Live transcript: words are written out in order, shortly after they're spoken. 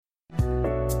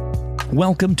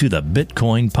Welcome to the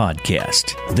Bitcoin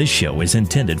Podcast. This show is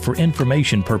intended for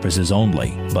information purposes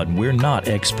only, but we're not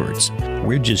experts.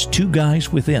 We're just two guys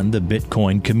within the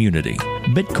Bitcoin community.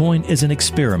 Bitcoin is an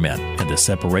experiment in the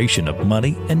separation of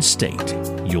money and state.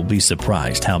 You'll be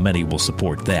surprised how many will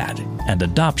support that. And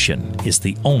adoption is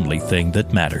the only thing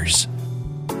that matters.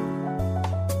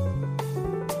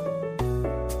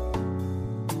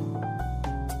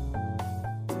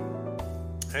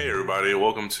 Hey everybody,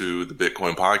 welcome to the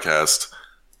Bitcoin Podcast,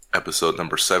 episode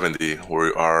number 70.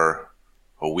 We are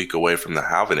a week away from the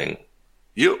halvening.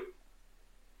 I'm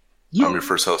your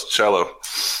first host, Cello.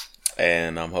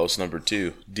 And I'm host number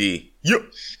 2, D.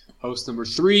 Host number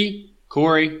 3,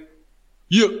 Corey.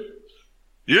 You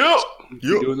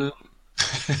doing that?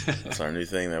 That's our new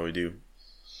thing that we do.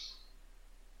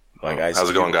 How's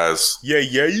it going, guys? Yeah.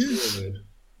 Yeah.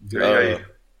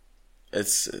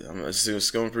 It's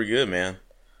going pretty good, man.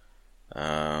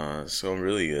 It's going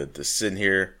really good. Just sitting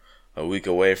here a week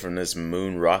away from this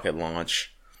moon rocket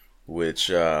launch, which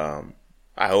I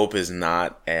hope is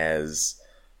not as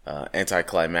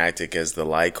anticlimactic as the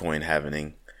Litecoin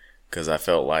happening, because I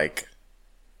felt like,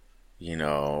 it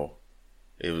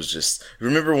was just...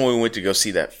 Remember when we went to go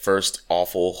see that first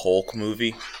awful Hulk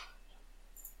movie?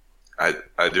 I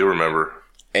do remember.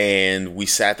 And we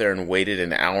sat there and waited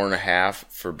an hour and a half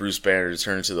for Bruce Banner to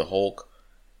turn into the Hulk.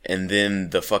 And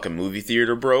then the fucking movie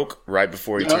theater broke right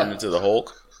before he turned into the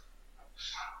Hulk.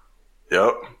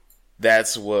 Yep.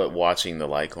 That's what watching the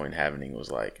Litecoin happening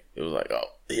was like. It was like, oh,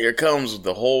 here comes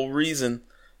the whole reason.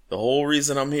 The whole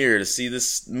reason I'm here to see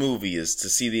this movie is to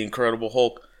see the Incredible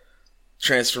Hulk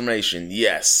transformation.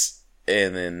 Yes.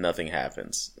 And then nothing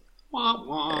happens. Wah,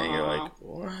 wah. And you're like,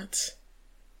 what?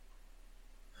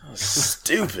 That was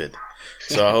stupid.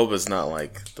 So I hope it's not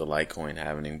like the Litecoin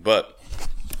happening. But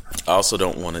I also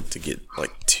don't want it to get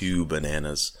like too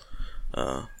bananas.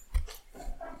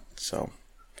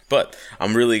 But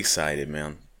I'm really excited,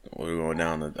 man. We're going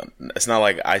down. It's not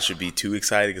like I should be too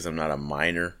excited because I'm not a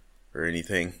miner or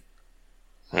anything.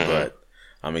 Mm-hmm. But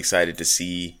I'm excited to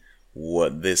see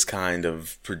what this kind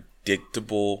of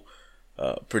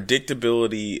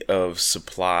predictability of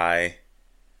supply.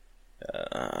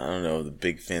 I don't know the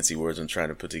big fancy words I'm trying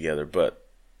to put together, but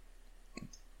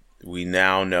we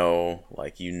now know,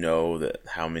 that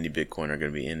how many Bitcoin are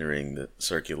going to be entering the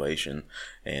circulation,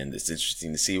 and it's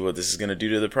interesting to see what this is going to do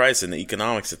to the price and the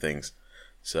economics of things.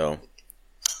 So,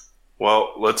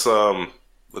 well, let's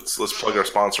plug our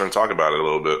sponsor and talk about it a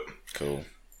little bit. Cool.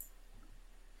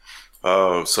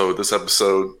 So this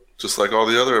episode, just like all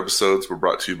the other episodes, were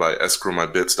brought to you by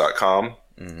escrowmybits.com.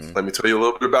 Mm-hmm. Let me tell you a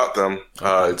little bit about them.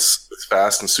 Okay. It's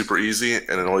fast and super easy, and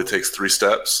it only takes 3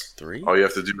 steps. 3? All you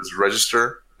have to do is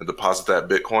register and deposit that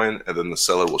Bitcoin, and then the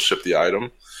seller will ship the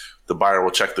item. The buyer will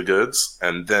check the goods,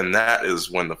 and then that is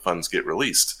when the funds get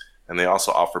released. And they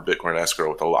also offer Bitcoin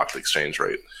escrow with a locked exchange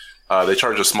rate. They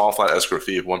charge a small flat escrow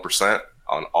fee of 1%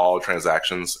 on all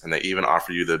transactions, and they even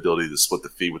offer you the ability to split the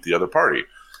fee with the other party.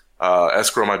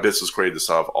 Escrow My Bits was created to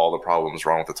solve all the problems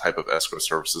wrong with the type of escrow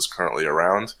services currently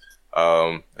around.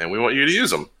 And we want you to use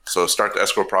them. So start the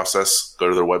escrow process, go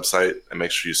to their website, and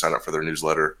make sure you sign up for their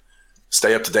newsletter.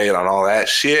 Stay up to date on all that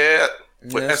shit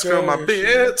with Escrow My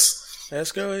Bits.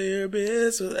 Escrow your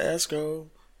bits with escrow.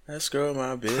 Escrow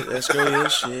my bit. Escrow your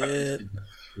shit.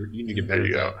 You need to get better.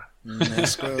 There you go.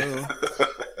 Escrow.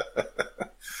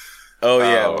 Oh,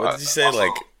 yeah. What did you say?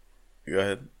 Also, go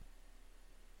ahead.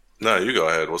 No, you go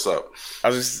ahead. What's up?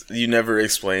 You never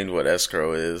explained what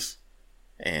escrow is.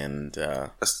 And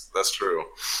that's true.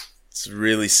 It's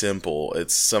really simple.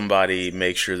 It's somebody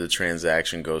make sure the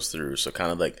transaction goes through. So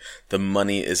kind of like the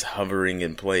money is hovering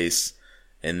in place,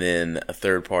 and then a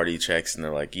third party checks and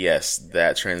they're like, yes,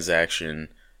 that transaction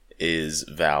is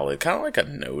valid. Kind of like a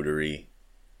notary.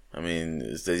 I mean,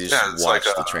 they just watch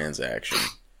the transaction.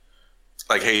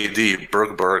 Like, hey, D,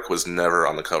 Brooke Burke was never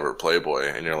on the cover of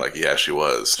Playboy. And you're like, yeah, she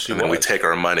was. Then we take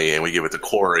our money and we give it to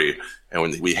Corey. And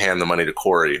when we hand the money to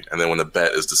Corey, and then when the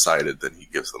bet is decided, then he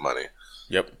gives the money.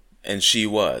 Yep. And she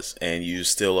was. And you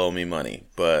still owe me money.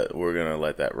 But we're going to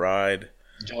let that ride.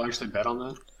 Did y'all actually bet on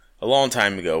that? A long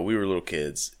time ago. We were little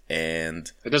kids.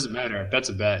 And it doesn't matter. That's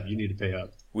a bet. You need to pay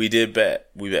up. We did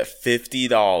bet. We bet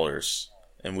 $50.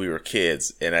 And we were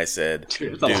kids, and I said,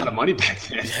 dude, that's a lot of money back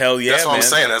then. Hell yeah, that's what man. I'm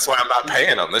saying. That's why I'm not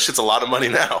paying them. That shit's a lot of money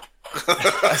now.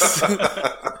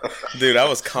 Dude, I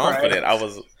was confident.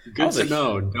 Right. Good to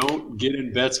know. Don't get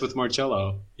in bets with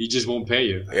Marcello. He just won't pay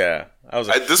you. Yeah.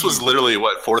 This was literally,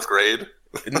 4th grade?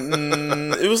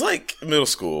 It was like middle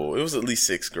school. It was at least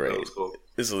 6th grade. It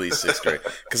was at least 6th grade.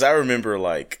 Because I remember,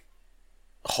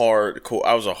 hardcore.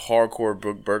 I was a hardcore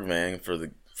Brooke Burke man for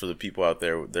for the people out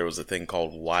there, there was a thing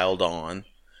called Wild On.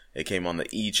 It came on the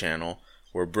E channel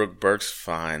where Brooke Burke's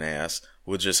fine ass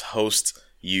would just host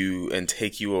you and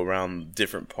take you around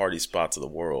different party spots of the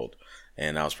world.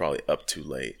 And I was probably up too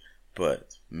late.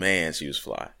 But man, she was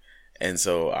fly. And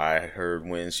so I heard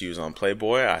when she was on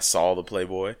Playboy, I saw the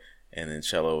Playboy. And then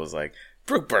Cello was like,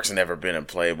 Brooke Burke's never been in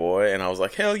Playboy. And I was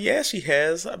like, hell yeah, she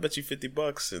has. I bet you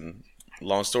 $50. And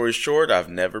long story short, I've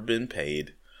never been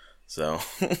paid. So.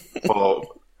 Well,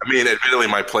 I mean, admittedly,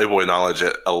 my Playboy knowledge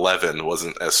at 11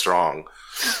 wasn't as strong.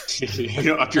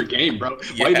 Up your game, bro.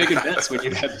 Why are you making bets when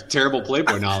you have terrible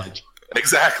Playboy knowledge?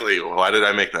 Exactly. Why did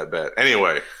I make that bet?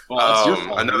 Anyway. Well, that's your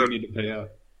fault. You need to pay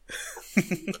up.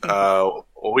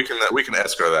 Well, we can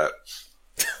escrow that.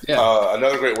 Yeah.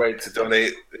 Another great way to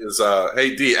donate is,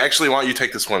 hey, D, actually, why don't you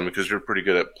take this one because you're pretty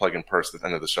good at plugging purse at the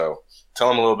end of the show. Tell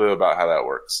them a little bit about how that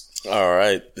works. All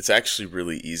right. It's actually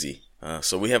really easy.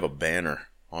 So we have a banner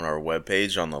on our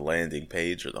webpage, on the landing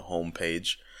page or the home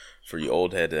page for you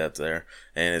old head out there.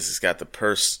 And it's got the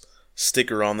purse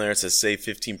sticker on there. It says save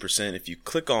 15%. If you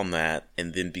click on that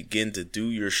and then begin to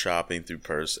do your shopping through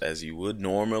purse as you would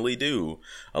normally do,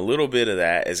 a little bit of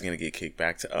that is going to get kicked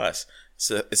back to us.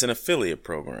 It's an affiliate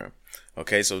program.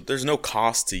 Okay, so there's no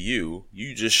cost to you.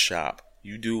 You just shop.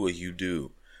 You do what you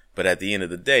do. But at the end of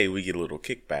the day, we get a little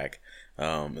kickback.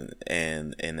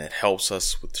 And it helps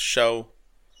us with the show.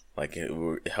 Like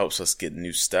it helps us get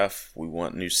new stuff. We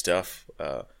want new stuff.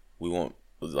 We want,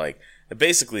 like,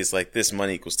 basically it's like this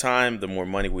money equals time. The more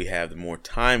money we have, the more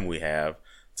time we have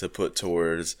to put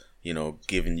towards,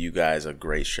 giving you guys a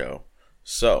great show.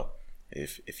 So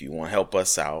if you want to help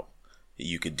us out,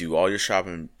 you could do all your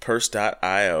shopping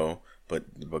purse.io,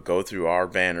 but go through our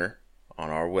banner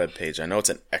on our webpage. I know it's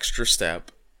an extra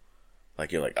step.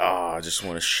 Like you're like, I just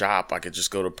want to shop. I could just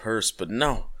go to purse, but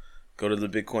no. Go to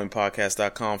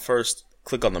thebitcoinpodcast.com first,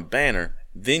 click on the banner,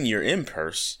 then you're in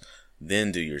purse,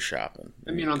 then do your shopping.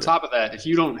 I mean, on top of that, if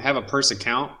you don't have a purse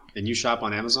account and you shop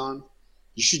on Amazon,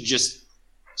 you should just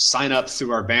sign up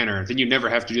through our banner. Then you never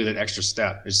have to do that extra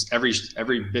step. It's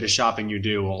every bit of shopping you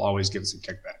do will always give us a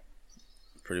kickback.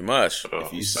 Pretty much.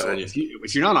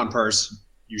 If you're not on purse,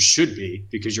 you should be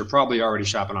because you're probably already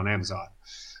shopping on Amazon.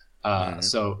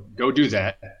 So go do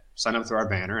that. Sign up through our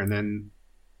banner and then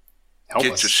help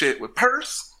Get us. your shit with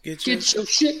purse. Get your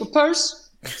shit with purse.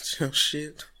 Get your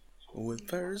shit with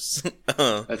purse.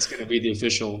 That's going to be the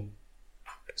official.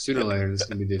 Sooner or later, it's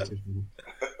going to be the official.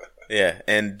 Yeah,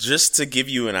 and just to give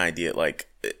you an idea, like,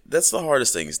 that's the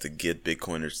hardest thing is to get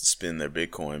Bitcoiners to spend their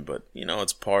Bitcoin, but,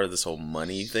 it's part of this whole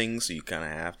money thing, so you kind of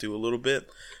have to a little bit.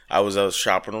 I was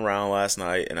shopping around last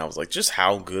night, and I was like, just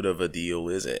how good of a deal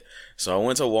is it? So I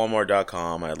went to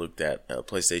Walmart.com, I looked at a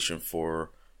PlayStation 4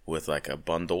 with, like, a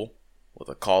bundle, with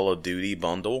a Call of Duty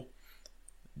bundle,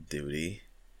 and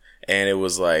it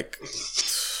was, like,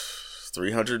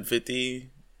 $350,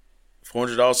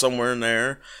 $400 somewhere in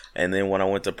there. And then when I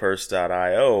went to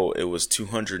purse.io, it was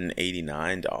 $289.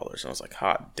 And I was like,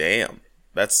 hot damn,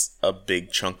 that's a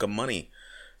big chunk of money.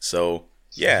 So,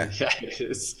 yeah. Yeah, it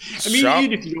is. I mean,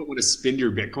 even if you don't want to spend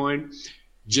your Bitcoin,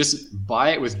 just buy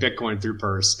it with Bitcoin through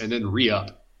purse and then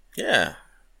re-up. Yeah.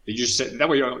 That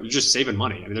way you're just saving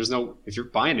money. I mean, if you're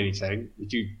buying anything,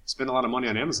 if you spend a lot of money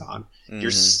on Amazon, you're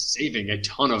saving a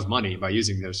ton of money by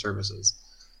using those services.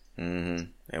 Mm-hmm.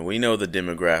 And we know the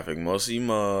demographic. Most of you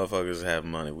motherfuckers have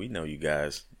money. We know you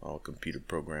guys. All computer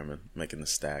programming, making the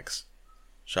stacks.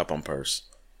 Shop on purse.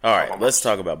 All right, let's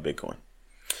talk about Bitcoin.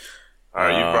 All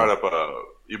right,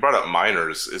 you brought up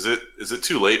miners. Is it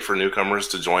too late for newcomers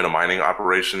to join a mining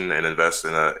operation and invest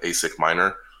in an ASIC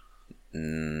miner?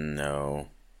 No,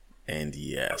 and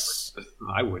yes.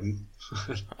 I wouldn't.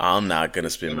 I'm not gonna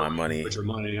spend my money. Put your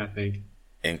money, I think,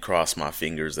 and cross my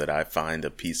fingers that I find a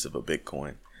piece of a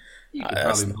Bitcoin. You could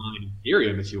probably mine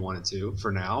Ethereum if you wanted to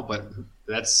for now, but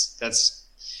that's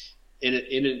in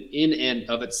and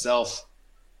of itself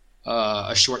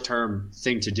a short-term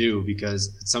thing to do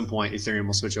because at some point Ethereum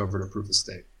will switch over to proof of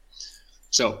stake.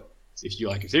 So if you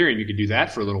like Ethereum, you could do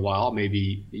that for a little while.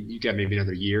 Maybe you got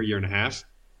another year and a half.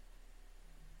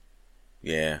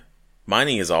 Yeah,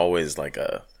 mining is always like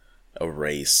a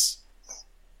race.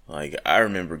 Like I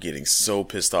remember getting so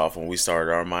pissed off when we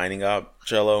started our mining op,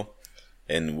 Cello.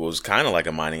 And it was kind of like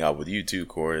a mining op with you too,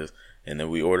 Corey. And then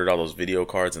we ordered all those video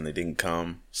cards and they didn't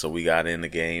come. So we got in the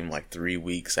game like 3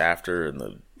 weeks after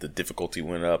and the difficulty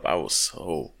went up. I was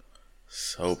so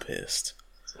pissed.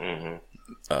 Mm-hmm.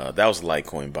 That was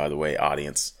Litecoin, by the way,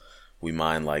 audience. We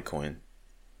mine Litecoin.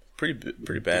 Pretty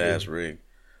badass rig.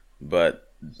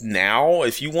 But now,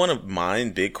 if you want to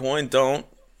mine Bitcoin, don't.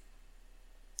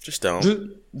 Just don't.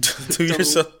 do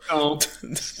yourself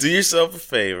a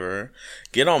favor.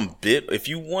 Get on if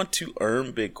you want to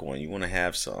earn Bitcoin, you want to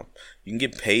have some. You can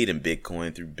get paid in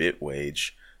Bitcoin through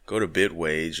Bitwage. Go to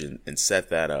Bitwage and set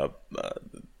that up.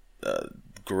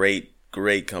 Great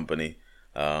company.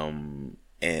 And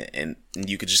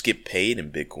you could just get paid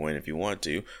in Bitcoin if you want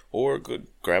to, or go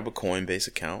grab a Coinbase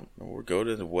account, or go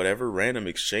to whatever random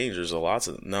exchange. There's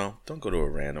don't go to a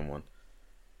random one.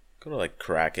 Go to like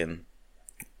Kraken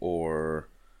or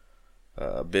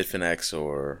Bitfinex,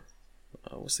 or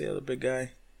what's the other big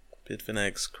guy?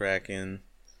 Bitfinex, Kraken,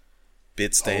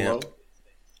 Bitstamp,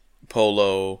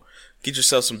 Polo. Get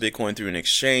yourself some Bitcoin through an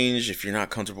exchange. If you're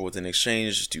not comfortable with an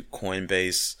exchange, just do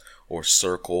Coinbase or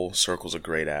Circle. Circle's a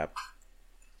great app.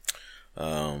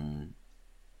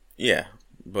 Yeah,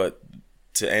 but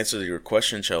to answer your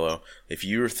question, Cello, if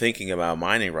you're thinking about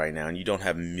mining right now and you don't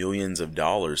have millions of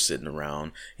dollars sitting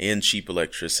around and cheap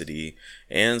electricity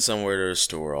and somewhere to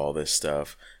store all this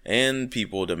stuff and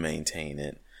people to maintain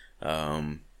it,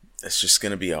 it's just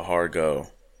going to be a hard go.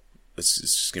 It's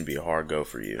just going to be a hard go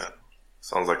for you.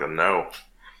 Sounds like a no.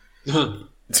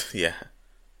 Yeah.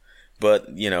 But,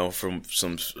 from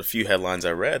a few headlines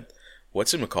I read,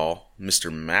 whatchamacall,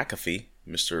 Mr. McAfee,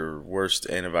 Mr. Worst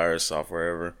Antivirus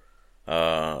Software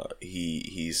ever,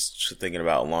 he's thinking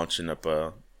about launching up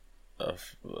a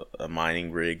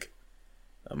mining rig,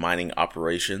 a mining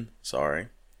operation,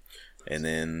 and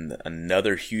then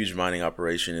another huge mining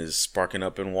operation is sparking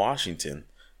up in Washington.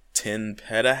 10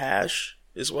 petahash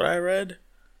is what I read.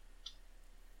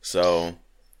 So,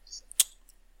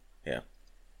 yeah.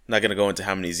 I'm not going to go into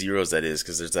how many zeros that is,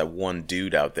 because there's that one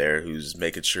dude out there who's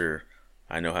making sure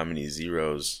I know how many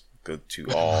zeros go to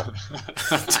all.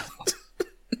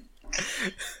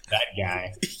 That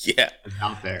guy. Yeah. Is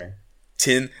out there.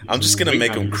 10. I'm just going to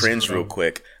make him cringe real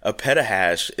quick. A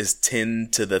petahash is 10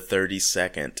 to the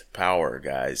 32nd power,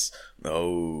 guys.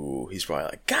 Oh, he's probably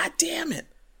like, God damn it.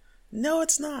 No,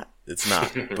 it's not. It's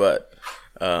not. But,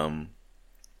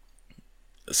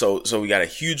 so we got a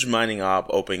huge mining op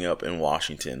opening up in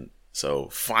Washington. So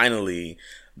finally,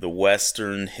 the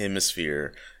Western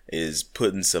Hemisphere is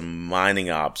putting some mining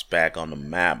ops back on the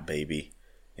map, baby,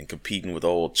 and competing with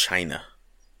old China.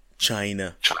 So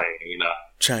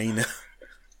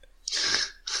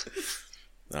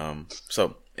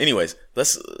anyways,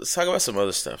 let's talk about some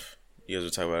other stuff. You guys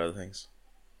will talk about other things.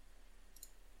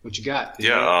 What you got?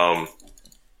 Yeah,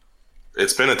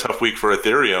 it's been a tough week for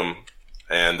Ethereum,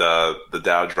 and the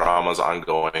DAO drama is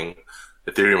ongoing.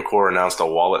 Ethereum Core announced a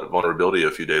wallet vulnerability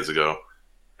a few days ago,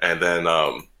 and then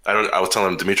I was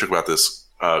telling Dimitri about this.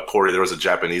 Corey, there was a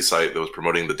Japanese site that was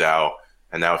promoting the DAO,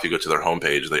 and now if you go to their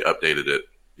homepage, they updated it.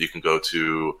 You can go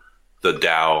to the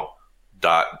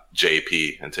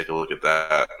DAO.jp and take a look at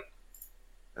that,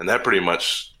 and that pretty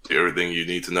much is everything you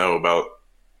need to know about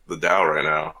the DAO right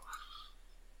now.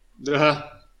 Yeah,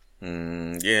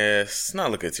 it's not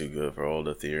looking too good for old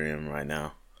Ethereum right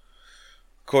now.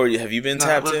 Corey, have you been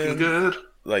tapped in? Not looking good.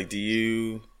 Like, do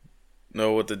you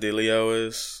know what the dealio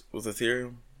is with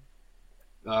Ethereum?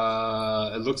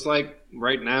 It looks like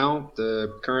right now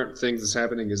the current thing that's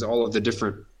happening is all of the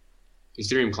different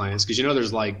Ethereum clients, because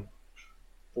there's like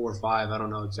 4 or 5, I don't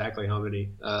know exactly how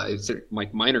many, it's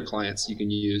like miner clients you can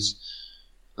use,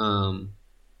 and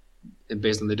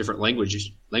based on the different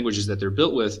languages that they're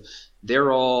built with,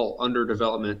 they're all under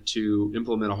development to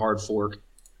implement a hard fork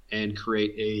and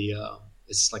create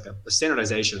it's like a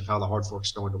standardization of how the hard fork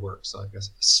is going to work. So I guess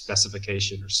a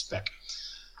specification or spec.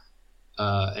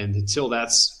 And until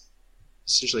that's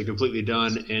essentially completely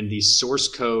done, and the source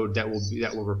code that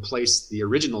will replace the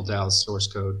original DAO's source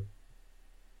code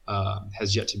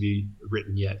has yet to be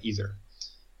written yet either.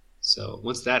 So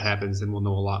once that happens, then we'll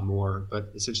know a lot more. But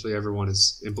essentially, everyone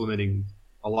is implementing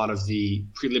a lot of the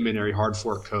preliminary hard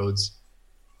fork codes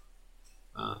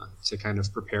to kind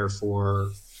of prepare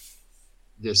for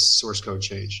this source code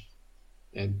change,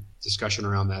 and discussion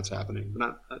around that's happening,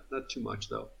 but not too much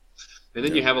though. And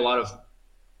then you have a lot of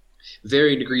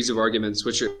varying degrees of arguments,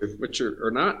 which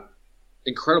are not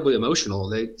incredibly emotional.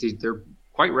 They're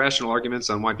quite rational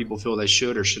arguments on why people feel they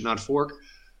should or should not fork.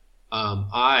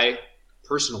 I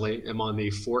personally am on the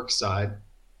fork side.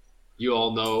 You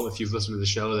all know, if you've listened to the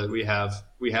show, that we have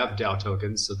DAO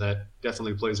tokens, so that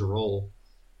definitely plays a role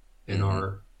in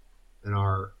our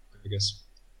I guess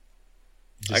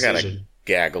decision. I got a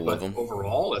gaggle of them.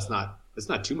 Overall, it's not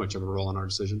too much of a role in our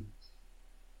decision,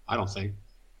 I don't think.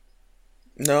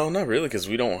 No, not really, because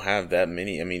we don't have that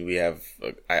many. I mean, we have.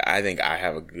 I think I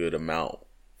have a good amount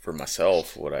for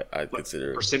myself. What I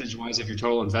consider percentage-wise of your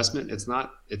total investment, it's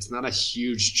not a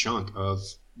huge chunk of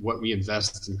what we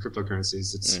invest in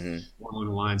cryptocurrencies. It's more along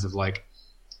the lines of like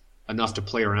enough to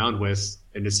play around with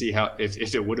and to see how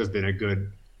if it would have been a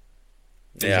good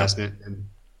investment, and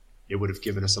it would have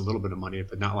given us a little bit of money,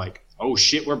 but not like, oh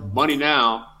shit, we're money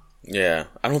now. Yeah,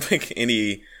 I don't think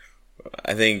any.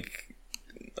 I think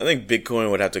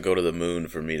Bitcoin would have to go to the moon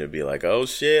for me to be like, oh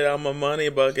shit, I'm a money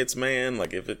buckets man.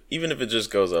 Like even if it just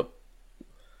goes up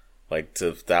like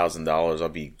to $1,000, I'll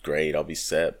be great. I'll be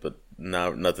set, but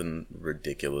nothing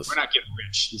ridiculous. We're not getting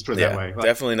rich. Let's put it that way. Like,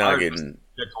 definitely not getting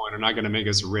Bitcoin are not going to make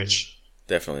us rich.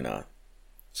 Definitely not.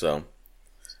 So,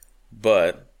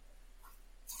 but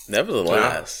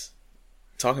nevertheless,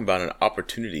 talking about an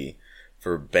opportunity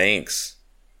for banks.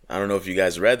 I don't know if you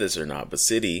guys read this or not, but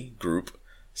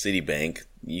Citibank,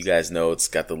 you guys know it's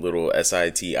got the little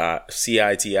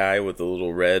CITI with the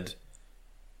little red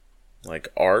like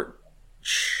art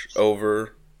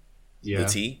over the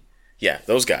T. Yeah,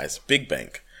 those guys, big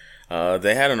bank.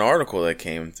 They had an article that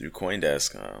came through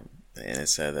CoinDesk, and it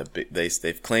said that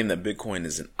they've claimed that Bitcoin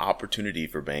is an opportunity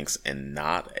for banks and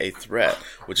not a threat,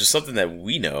 which is something that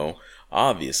we know,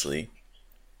 obviously.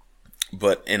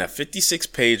 But in a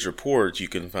 56-page report, you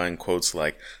can find quotes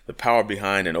like, the power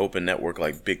behind an open network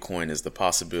like Bitcoin is the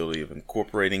possibility of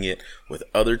incorporating it with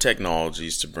other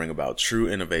technologies to bring about true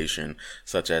innovation,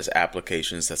 such as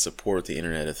applications that support the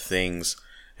Internet of Things,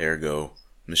 ergo,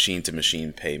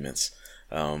 machine-to-machine payments.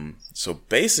 So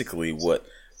basically what,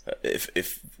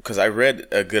 because I read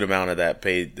a good amount of that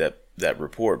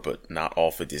report, but not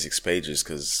all 56 pages,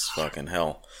 because fucking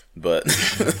hell. But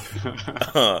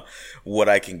what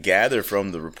I can gather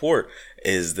from the report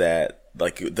is that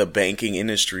like the banking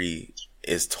industry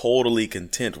is totally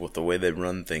content with the way they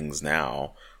run things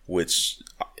now, which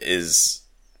is,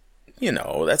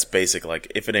 that's basic. Like,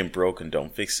 if it ain't broken,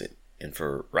 don't fix it. And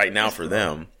for right now, for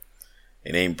them,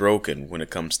 it ain't broken when it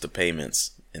comes to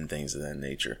payments and things of that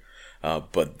nature.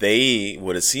 But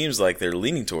what it seems like they're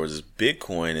leaning towards is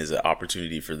Bitcoin is an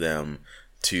opportunity for them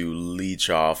to leech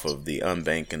off of the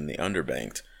unbanked and the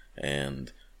underbanked.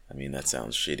 And I mean, that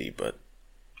sounds shitty, but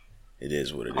it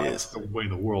is what it is. That's the way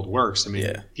the world works. I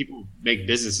mean, people make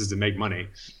businesses to make money.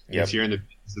 And if you're in the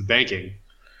business of banking,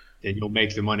 then you'll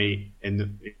make the money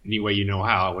in any way you know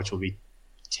how, which will be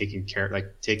taking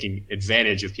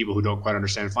advantage of people who don't quite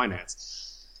understand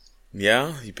finance.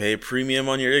 Yeah, you pay a premium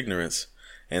on your ignorance.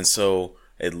 And so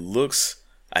it looks,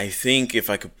 I think if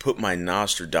I could put my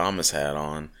Nostradamus hat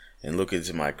on and look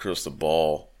into my crystal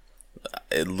ball,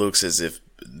 it looks as if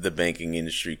the banking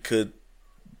industry could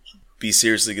be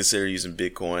seriously consider using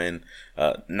Bitcoin,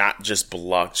 not just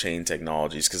blockchain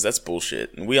technologies, because that's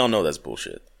bullshit. And we all know that's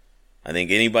bullshit. I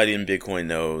think anybody in Bitcoin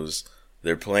knows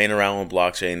they're playing around with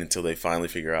blockchain until they finally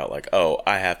figure out, like, oh,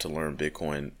 I have to learn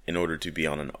Bitcoin in order to be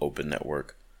on an open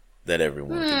network that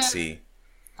everyone can see.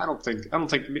 I don't think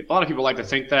a lot of people like to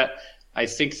think that. I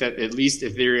think that at least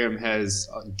Ethereum has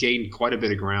gained quite a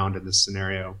bit of ground in this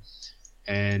scenario,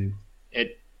 and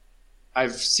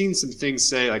I've seen some things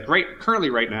say like currently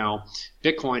right now,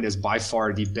 Bitcoin is by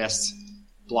far the best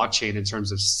blockchain in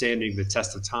terms of standing the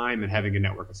test of time and having a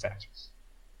network effect.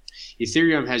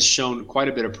 Ethereum has shown quite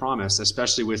a bit of promise,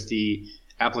 especially with the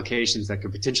applications that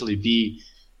could potentially be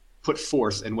put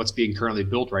forth in what's being currently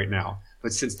built right now.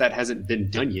 But since that hasn't been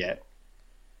done yet,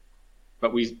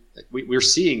 but we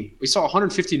saw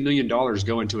 $150 million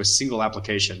go into a single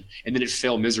application, and then it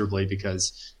failed miserably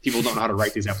because people don't know how to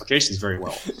write these applications very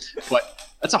well. But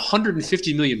that's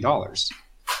 $150 million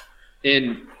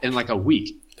in like a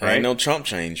week. Right? Ain't no chump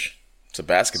change. It's a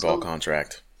basketball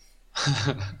contract.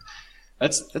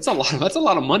 That's a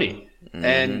lot of money,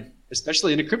 and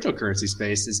especially in a cryptocurrency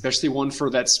space, especially one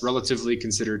that's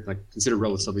considered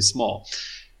relatively small.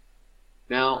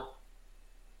 Now,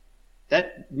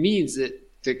 that means that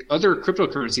the other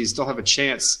cryptocurrencies still have a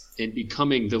chance in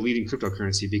becoming the leading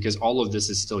cryptocurrency because all of this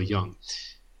is still young.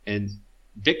 And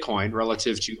Bitcoin,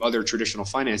 relative to other traditional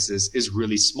finances, is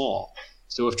really small.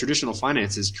 So if traditional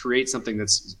finances create something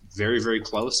that's very, very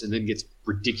close and then gets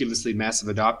ridiculously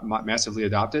massively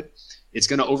adopted, it's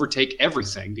going to overtake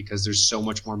everything because there's so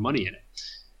much more money in it.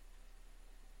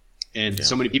 And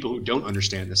so many people who don't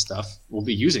understand this stuff will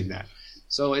be using that.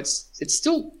 So it's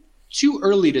still too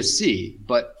early to see,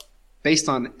 but based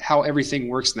on how everything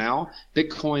works now,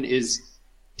 Bitcoin is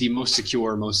the most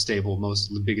secure, most stable,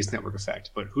 the biggest network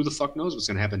effect. But who the fuck knows what's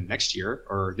going to happen next year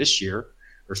or this year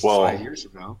or 5 years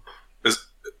from now?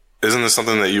 Isn't this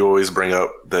something that you always bring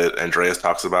up that Andreas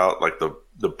talks about, like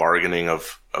the bargaining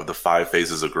of the 5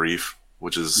 phases of grief,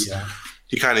 which is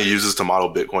he kind of uses to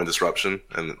model Bitcoin disruption,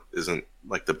 and isn't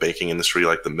like the banking industry,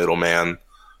 like the middleman,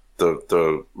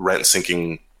 the rent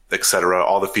sinking, etc.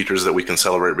 All the features that we can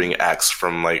celebrate being axed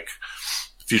from like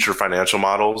future financial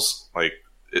models. Like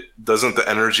doesn't the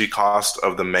energy cost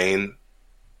of the main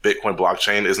Bitcoin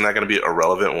blockchain, isn't that going to be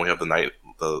irrelevant when we have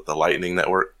the Lightning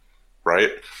Network,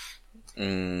 right?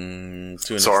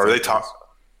 So are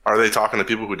they talking to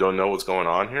people who don't know what's going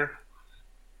on here?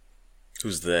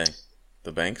 Who's they?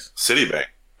 The banks? Citibank.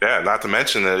 Yeah, not to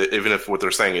mention that even if what they're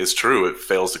saying is true, it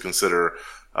fails to consider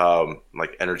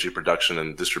like energy production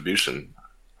and distribution.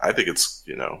 I think it's,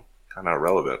 kind of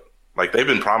irrelevant. Like they've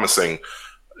been promising,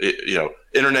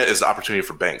 internet is the opportunity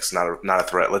for banks, not a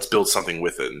threat. Let's build something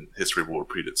with it, and history will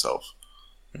repeat itself.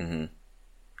 Mm-hmm.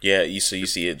 Yeah, you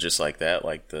see it just like that,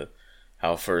 like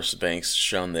how first banks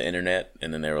shunned the internet,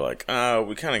 and then they were like, "Oh,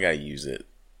 we kind of got to use it,"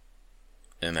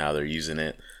 and now they're using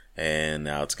it, and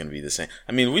now it's going to be the same.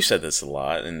 I mean, we've said this a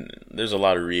lot, and there's a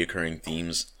lot of reoccurring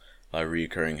themes, a lot of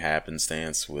reoccurring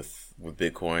happenstance with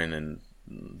Bitcoin and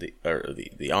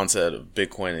the onset of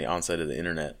Bitcoin and the onset of the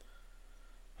internet.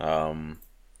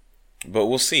 But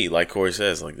we'll see. Like Corey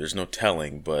says, like there's no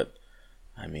telling. But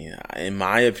I mean, in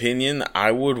my opinion,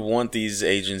 I would want these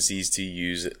agencies to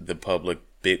use the public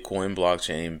Bitcoin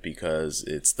blockchain because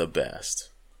it's the best.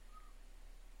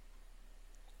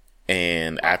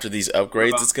 And after these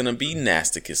upgrades, it's going to be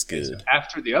nasticus good.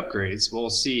 After the upgrades,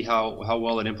 we'll see how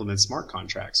well it implements smart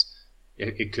contracts.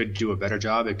 It could do a better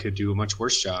job. It could do a much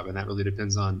worse job. And that really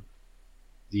depends on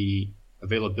the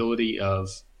availability of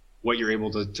what you're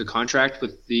able to contract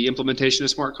with the implementation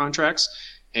of smart contracts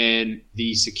and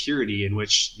the security in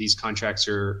which these contracts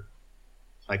are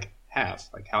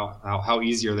how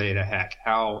easy are they to hack,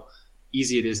 how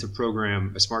easy it is to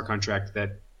program a smart contract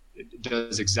that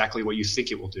does exactly what you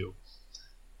think it will do.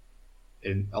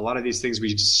 And a lot of these things we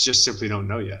just simply don't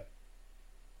know yet.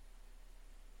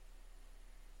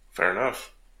 Fair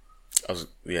enough.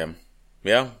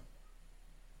 Yeah.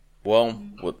 Well,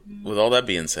 with all that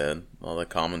being said, all that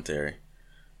commentary,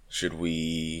 should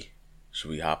we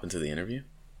hop into the interview?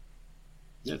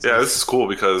 Yeah, this is cool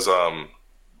because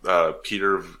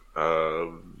Peter,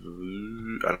 I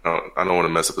don't want to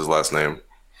mess up his last name.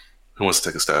 Who wants to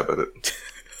take a stab at it?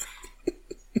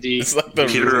 It's like the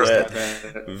Peter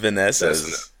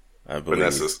Vanessa's, I believe.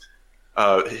 Vanessa's.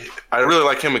 I really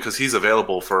like him because he's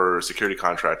available for security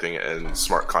contracting and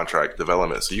smart contract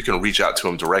development. So you can reach out to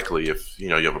him directly if you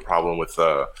have a problem with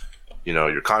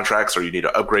your contracts or you need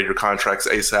to upgrade your contracts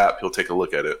ASAP. He'll take a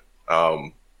look at it.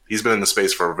 He's been in the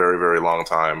space for a very, very long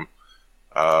time.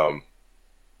 I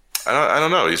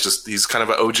don't know. He's kind of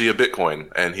an OG of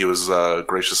Bitcoin, and he was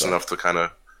gracious enough to kind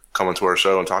of come onto our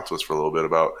show and talk to us for a little bit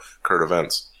about current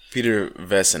events. Peter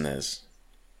Vesenes,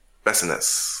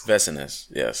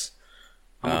 yes.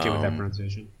 I'm okay with that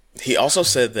pronunciation. He also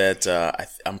said that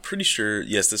I'm pretty sure,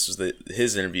 yes, this was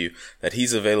his interview, that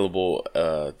he's available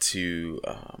to,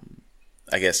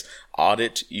 I guess,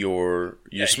 audit your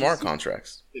smart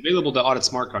contracts. Available to audit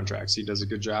smart contracts. He does a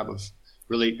good job of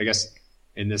really, I guess,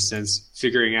 in this sense,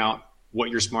 figuring out what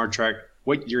your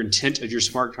intent of your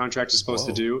smart contract is supposed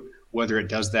to do, whether it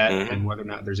does that, and whether or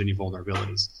not there's any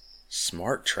vulnerabilities.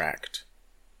 Smart Tract.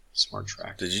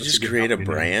 Did you That's just create a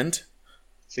brand? Name.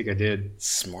 I think I did.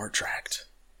 Smart Tract.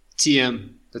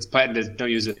 TM. That's patented. Don't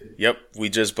use it. Yep. We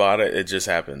just bought it. It just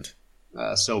happened.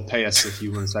 So pay us if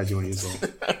you decide you want to use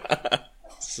it.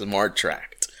 Smart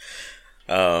Tract.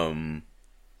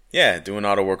 Yeah, doing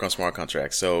auto work on smart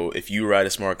contracts. So if you write a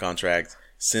smart contract,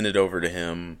 send it over to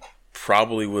him,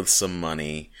 probably with some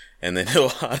money, and then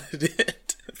he'll audit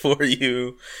it for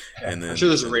you. Yeah, and then I'm sure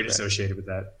there's a rate associated with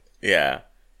that. Yeah.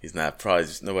 He's not probably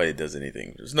just, nobody does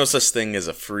anything. There's no such thing as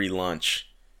a free lunch.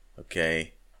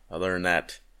 Okay. I learned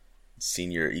that in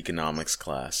senior economics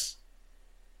class.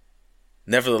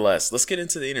 Nevertheless, let's get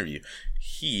into the interview.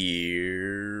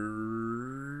 Here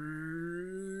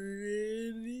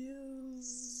it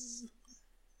is.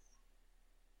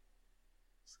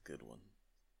 It's a good one.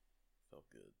 Felt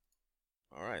good.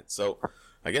 All right. So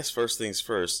I guess first things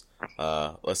first,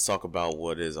 let's talk about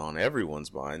what is on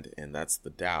everyone's mind, and that's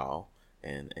the DAO.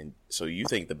 And so you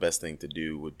think the best thing to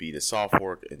do would be to soft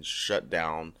fork and shut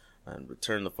down and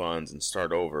return the funds and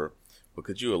start over. But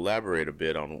could you elaborate a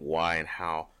bit on why and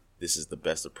how this is the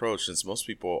best approach, since most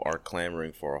people are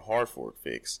clamoring for a hard fork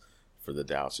fix for the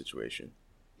DAO situation?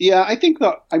 Yeah, I think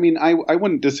I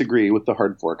wouldn't disagree with the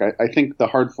hard fork. I think the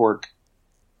hard fork,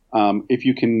 if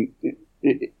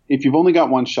you've only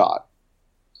got one shot,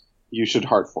 you should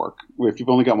hard fork. If you've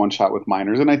only got one shot with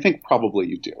miners, and I think probably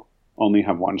you do only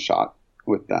have one shot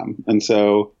with them. And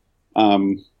so,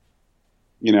 I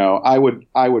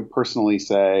would personally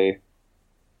say,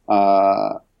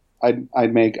 I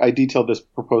detailed this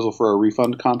proposal for a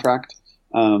refund contract,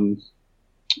 a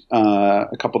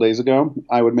couple days ago.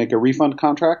 I would make a refund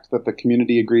contract that the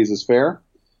community agrees is fair.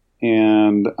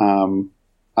 And,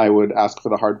 I would ask for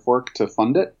the hard fork to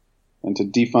fund it and to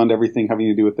defund everything having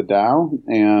to do with the DAO,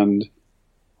 and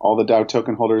all the DAO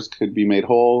token holders could be made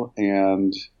whole,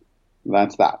 and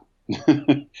that's that.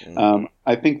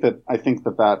 I think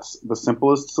that that's the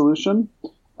simplest solution.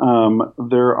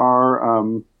 There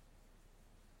are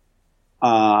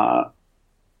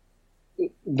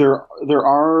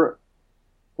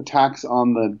attacks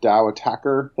on the DAO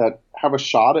attacker that have a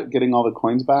shot at getting all the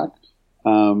coins back,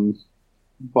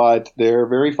 but they're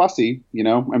very fussy.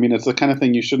 I mean, it's the kind of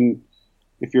thing you shouldn't.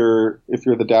 If you're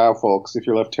the DAO folks, if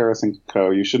you're Left Terrace and Co.,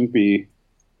 you shouldn't be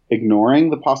ignoring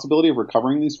the possibility of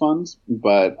recovering these funds.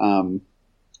 But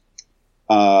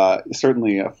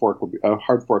certainly a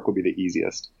hard fork would be the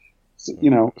easiest. So,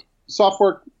 soft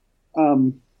fork.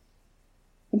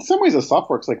 In some ways, a soft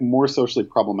fork's like more socially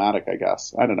problematic, I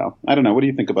guess. I don't know. What do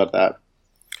you think about that?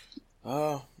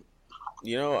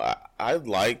 I'd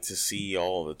like to see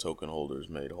all the token holders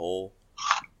made whole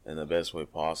in the best way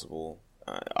possible.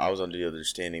 I was under the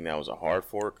understanding that was a hard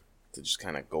fork to just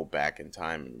kind of go back in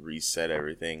time and reset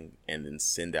everything and then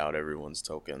send out everyone's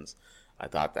tokens. I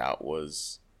thought that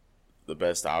was the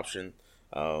best option.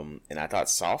 And I thought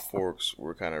soft forks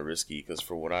were kind of risky because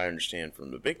for what I understand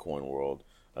from the Bitcoin world,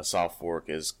 a soft fork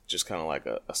is just kind of like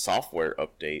a software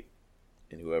update,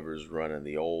 and whoever's running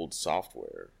the old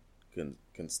software can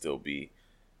still be,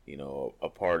 a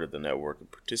part of the network and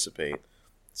participate.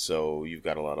 So you've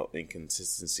got a lot of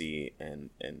inconsistency and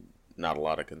not a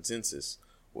lot of consensus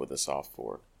with a soft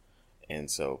fork. And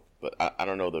so, but I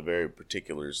don't know the very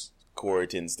particulars. Corey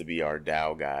tends to be our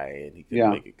DAO guy, and he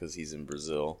can make it because he's in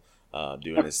Brazil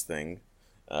doing his thing.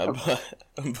 Magical.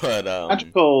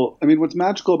 I mean, what's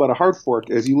magical about a hard fork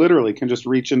is you literally can just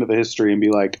reach into the history and be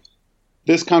like,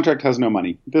 this contract has no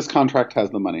money. This contract has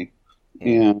the money.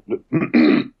 And,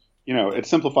 it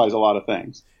simplifies a lot of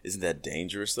things. Isn't that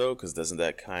dangerous, though? Because doesn't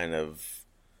that kind of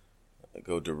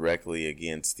go directly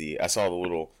against I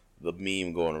saw the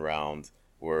meme going around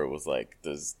where it was like,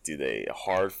 do they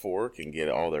hard fork and get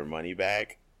all their money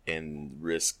back and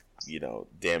risk,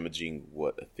 damaging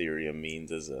what Ethereum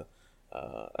means as a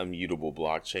immutable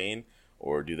blockchain,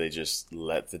 or do they just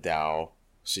let the DAO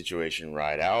situation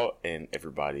ride out and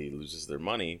everybody loses their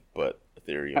money, but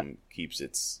Ethereum keeps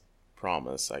its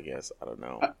promise? I guess I don't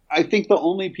know. I think the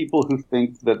only people who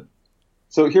think that.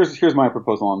 So here's my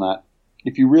proposal on that.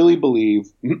 If you really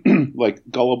believe, like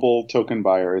gullible token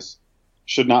buyers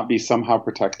should not be somehow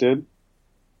protected,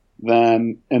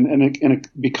 then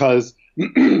because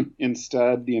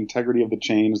instead the integrity of the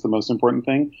chain is the most important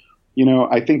thing.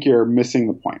 I think you're missing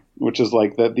the point, which is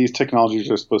like that these technologies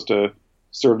are supposed to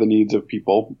serve the needs of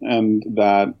people, and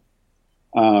that,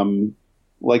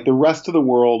 like the rest of the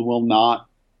world will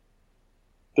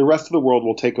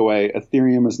take away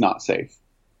Ethereum is not safe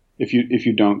if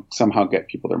you don't somehow get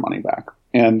people their money back.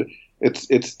 And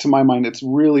it's to my mind, it's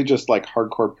really just like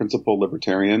hardcore principled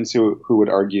libertarians who would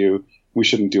argue we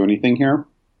shouldn't do anything here.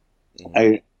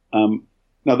 Mm-hmm.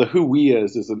 Now the who we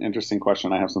is an interesting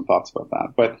question. I have some thoughts about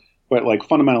that, but like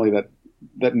fundamentally that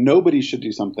nobody should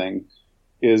do something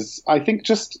is, I think,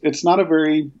 just, it's not a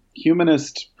very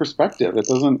humanist perspective. It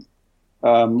doesn't,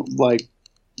 like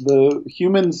the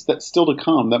humans that still to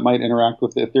come that might interact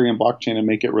with the Ethereum blockchain and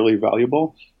make it really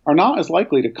valuable are not as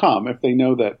likely to come if they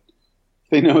know that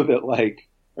like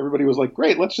everybody was like,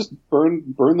 great, let's just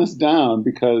burn this down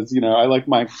because, I like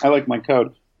my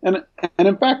code. And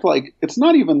in fact, like you're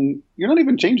not even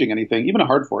changing anything, even a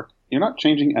hard fork. You're not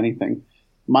changing anything.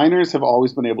 Miners have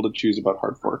always been able to choose about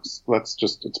hard forks.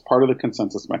 It's part of the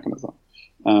consensus mechanism.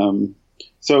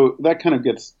 So that kind of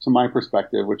gets to my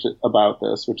perspective, which is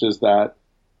that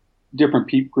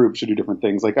different groups should do different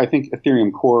things. Like I think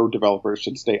Ethereum core developers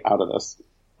should stay out of this,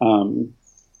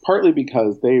 partly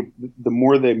because the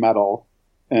more they meddle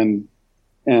and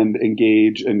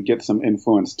engage and get some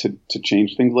influence to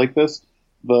change things like this,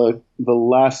 the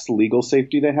less legal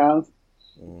safety they have.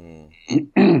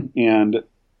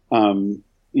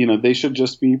 And they should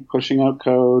just be pushing out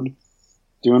code,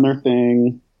 doing their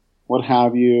thing, what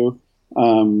have you.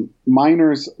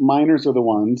 Miners are the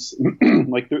ones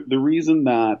like the reason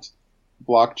that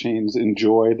blockchains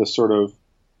enjoy the sort of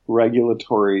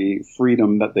regulatory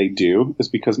freedom that they do is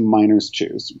because miners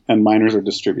choose, and miners are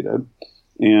distributed.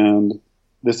 And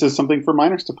this is something for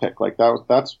miners to pick. Like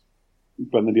that's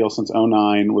been the deal since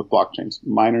 2009 with blockchains.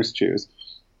 Miners choose,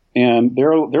 and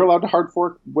they're allowed to hard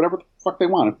fork whatever the fuck they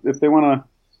want. If Bitcoin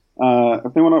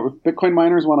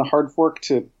miners want to hard fork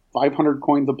to 500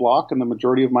 coins a block, and the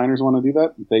majority of miners want to do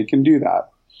that, they can do that.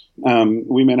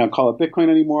 We may not call it Bitcoin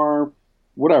anymore.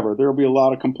 Whatever. There will be a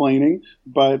lot of complaining,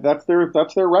 but that's their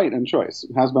right and choice.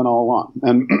 It has been all along.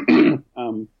 And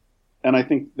and I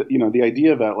think that, the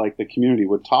idea that like the community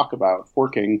would talk about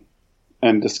forking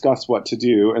and discuss what to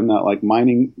do, and that like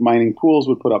mining pools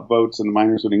would put up votes and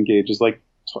miners would engage is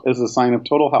a sign of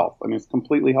total health. I mean, it's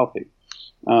completely healthy.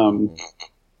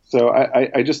 So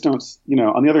I just don't,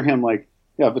 on the other hand, like,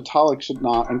 yeah, Vitalik should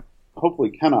not, and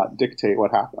hopefully cannot dictate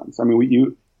what happens. I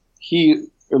mean, he,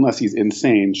 unless he's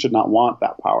insane, should not want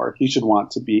that power. He should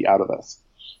want to be out of this.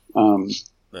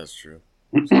 That's true.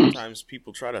 Sometimes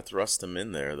people try to thrust him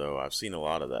in there, though. I've seen a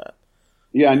lot of that.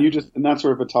 Yeah, and that's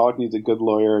where Vitalik needs a good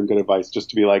lawyer and good advice,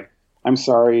 just to be like, I'm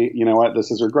sorry, you know what, this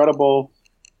is regrettable.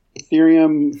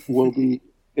 Ethereum will be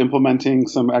implementing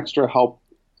some extra help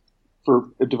for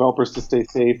developers to stay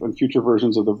safe in future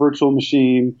versions of the virtual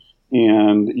machine.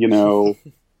 And,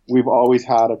 we've always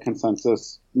had a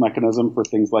consensus mechanism for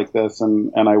things like this.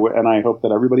 And I hope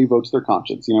that everybody votes their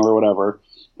conscience, or whatever.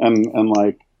 And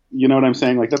like, you know what I'm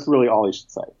saying? Like, that's really all he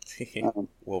should say.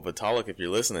 Well, Vitalik, if you're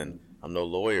listening, I'm no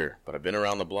lawyer, but I've been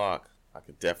around the block. I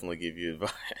could definitely give you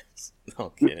advice.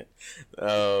 No, I'm kidding.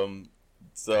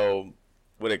 So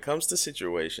when it comes to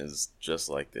situations just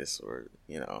like this, or,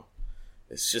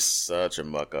 it's just such a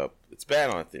muck up. It's bad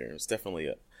on Ethereum. It's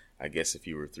definitely I guess if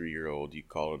you were a 3-year-old, you'd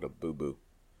call it a boo-boo.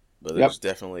 But there's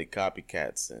definitely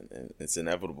copycats, and it's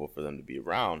inevitable for them to be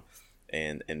around.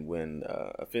 And when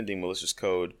offending malicious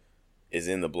code is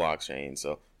in the blockchain,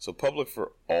 so public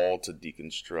for all to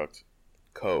deconstruct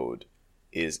code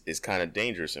is kind of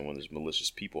dangerous. And when there's malicious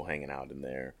people hanging out in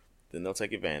there, then they'll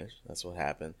take advantage. That's what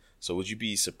happened. So would you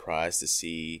be surprised to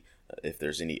see if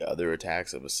there's any other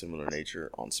attacks of a similar nature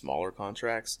on smaller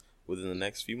contracts within the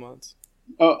next few months?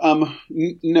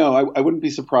 No, I wouldn't be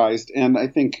surprised. And I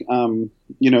think,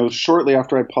 shortly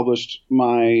after I published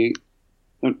it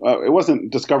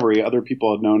wasn't discovery. Other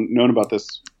people had known about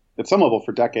this at some level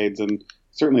for decades, and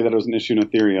certainly that it was an issue in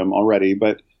Ethereum already.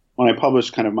 But when I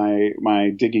published kind of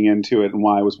my digging into it and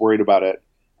why I was worried about it,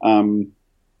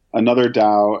 another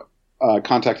DAO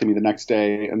contacted me the next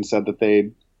day and said that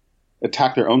they'd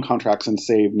attacked their own contracts and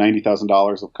saved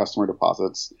 $90,000 of customer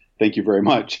deposits. Thank you very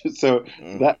much. So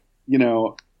that,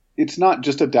 it's not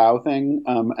just a DAO thing.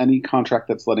 Any contract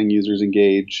that's letting users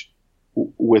engage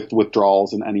with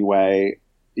withdrawals in any way,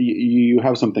 you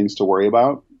have some things to worry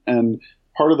about. And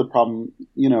part of the problem,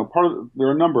 there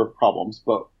are a number of problems,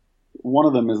 but one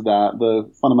of them is that the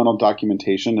fundamental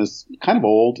documentation is kind of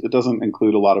old. It doesn't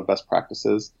include a lot of best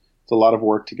practices. It's a lot of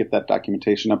work to get that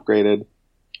documentation upgraded.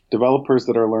 Developers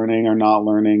that are learning are not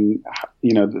learning,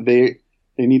 they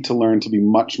need to learn to be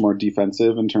much more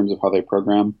defensive in terms of how they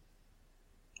program.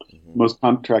 Mm-hmm. Most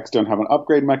contracts don't have an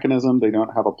upgrade mechanism. They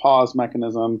don't have a pause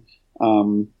mechanism.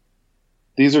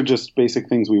 These are just basic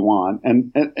things we want.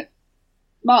 And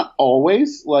not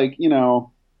always, like, if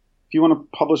you want to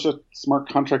publish a smart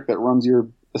contract that runs your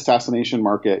assassination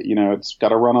market, it's got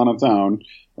to run on its own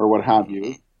or what have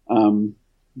you.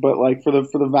 But like for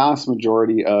the vast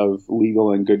majority of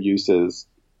legal and good uses,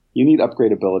 you need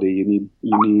upgradability. You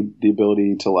need the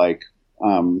ability to like,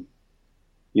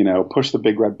 push the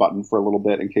big red button for a little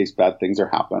bit in case bad things are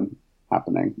happening.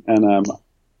 And,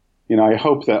 I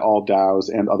hope that all DAOs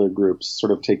and other groups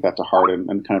sort of take that to heart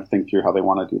and kind of think through how they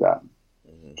want to do that.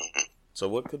 Mm-hmm. So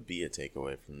what could be a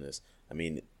takeaway from this? I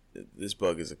mean, this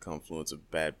bug is a confluence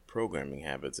of bad programming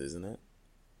habits, isn't it?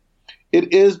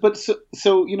 It is, but so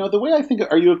the way I think,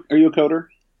 are you a coder?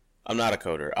 I'm not a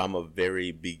coder. I'm a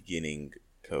very beginning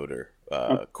coder.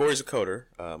 Corey's a coder.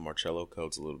 Marcello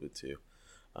codes a little bit too.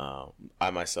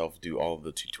 I myself do all of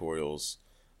the tutorials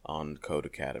on Code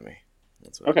Academy.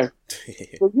 That's what okay.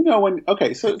 So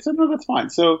no, that's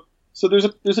fine. So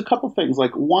there's a couple things.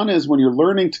 Like, one is when you're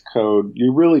learning to code,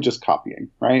 you're really just copying,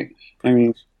 right? I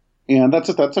mean, and that's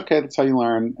okay. That's how you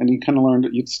learn, and you kind of learn.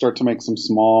 You start to make some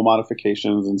small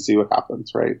modifications and see what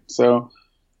happens, right? So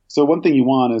one thing you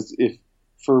want is, if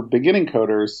for beginning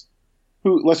coders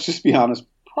who, let's just be honest,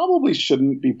 probably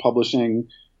shouldn't be publishing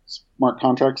smart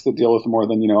contracts that deal with more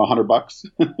than $100.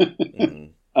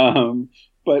 Mm-hmm.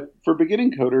 But for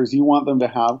beginning coders, you want them to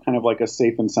have kind of like a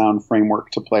safe and sound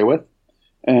framework to play with.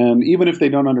 And even if they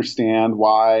don't understand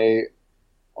why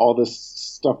all this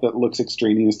stuff that looks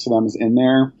extraneous to them is in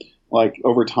there, like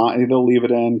over time, they'll leave it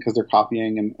in because they're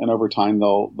copying, and over time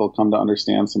they'll come to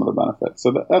understand some of the benefits.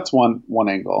 So that's one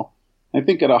angle. I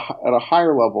think at a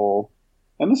higher level,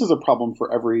 and this is a problem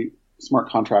for every smart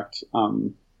contract.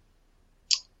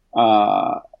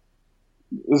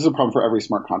 This is a problem for every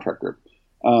smart contract group.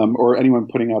 Or anyone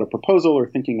putting out a proposal or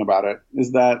thinking about it,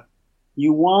 is that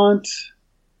you want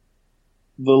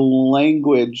the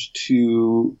language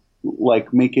to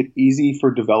like make it easy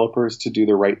for developers to do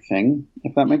the right thing,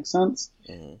 if that makes sense.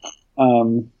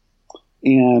 Mm-hmm.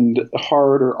 and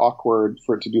hard or awkward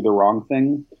for it to do the wrong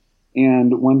thing.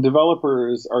 And when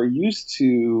developers are used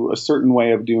to a certain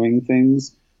way of doing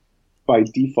things by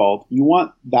default, you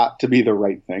want that to be the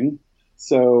right thing.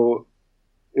 So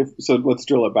let's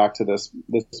drill it back to this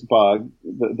bug.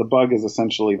 The bug is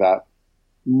essentially that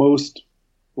most,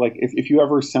 like if you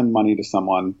ever send money to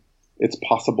someone, it's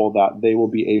possible that they will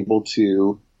be able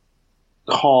to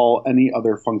call any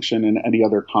other function in any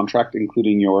other contract,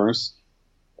 including yours,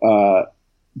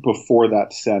 before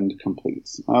that send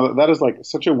completes. That is like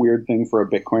such a weird thing for a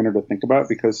Bitcoiner to think about,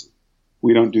 because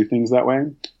we don't do things that way.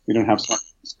 We don't have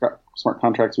smart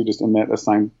contracts. We just emit a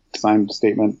signed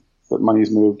statement that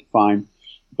money's moved. Fine,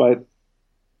 but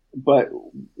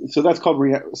so that's called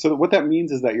so what that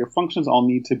means is that your functions all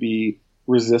need to be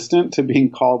resistant to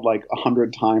being called like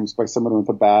 100 times by someone with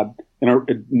a bad,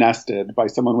 nested by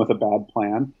someone with a bad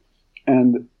plan,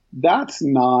 and that's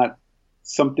not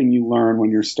something you learn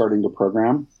when you're starting to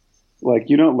program. Like,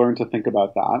 you don't learn to think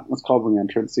about that. It's called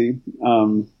reentrancy.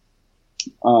 And,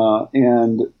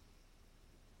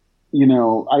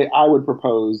 I would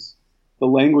propose the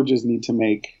languages need to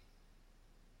make,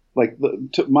 like,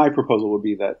 my proposal would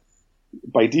be that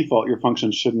by default, your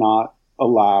functions should not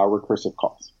allow recursive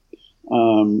calls.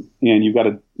 And you've got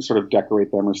to sort of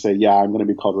decorate them or say, yeah, I'm going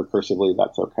to be called recursively.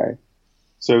 That's okay.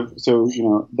 So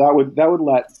that would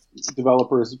let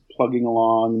developers plugging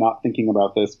along, not thinking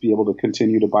about this, be able to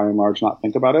continue to, by and large, not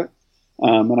think about it.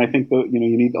 And I think that, you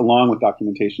need, along with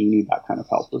documentation, you need that kind of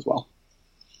help as well.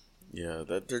 Yeah,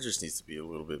 there just needs to be a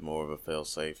little bit more of a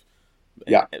fail-safe.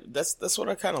 Yeah. That's what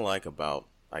I kind of like about,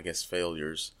 I guess,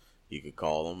 failures, you could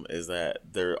call them, is that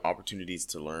there are opportunities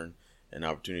to learn and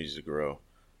opportunities to grow.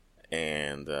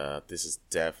 And this is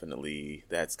definitely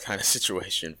that kind of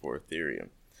situation for Ethereum.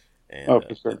 And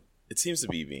for sure. It seems to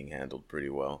be being handled pretty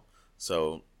well.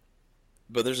 So,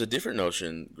 but there's a different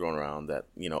notion going around that,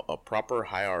 a proper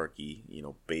hierarchy,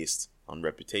 based on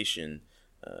reputation,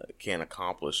 can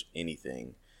accomplish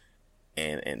anything.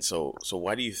 And so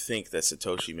why do you think that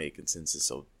Satoshi made consensus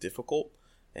so difficult?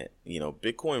 And,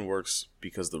 Bitcoin works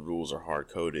because the rules are hard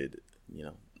coded,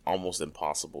 almost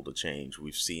impossible to change.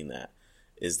 We've seen that.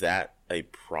 Is that a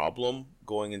problem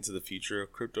going into the future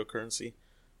of cryptocurrency?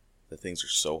 That things are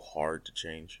so hard to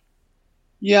change?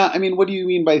 Yeah, I mean, what do you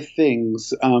mean by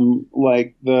things?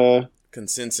 Like the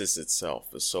consensus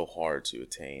itself is so hard to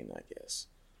attain, I guess.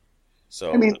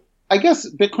 So, I mean, I guess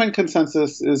Bitcoin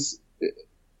consensus is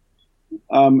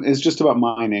just about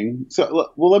mining.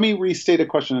 So, well, let me restate a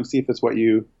question and see if it's what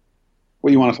you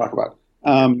want to talk about.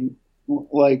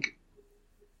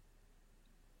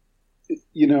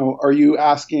 Are you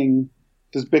asking,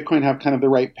 does Bitcoin have kind of the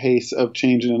right pace of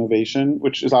change and innovation,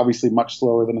 which is obviously much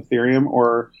slower than Ethereum,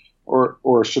 or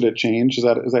should it change? Is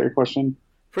that your question?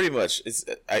 Pretty much.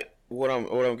 What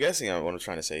I'm guessing, what I'm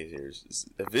trying to say here is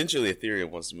eventually Ethereum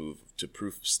wants to move to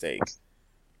proof of stake,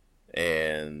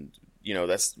 and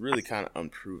that's really kind of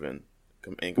unproven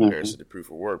in comparison to proof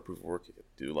of work. Proof of work, you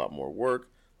can do a lot more work,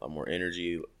 a lot more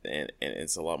energy, and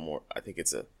it's a lot more. I think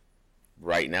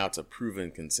right now it's a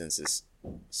proven consensus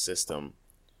system.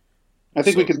 I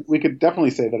think we could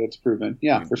definitely say that it's proven.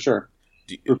 Yeah, for sure.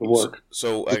 Proof of work.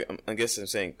 So I guess I'm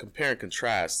saying compare and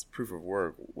contrast proof of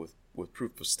work with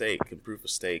proof of stake. And proof of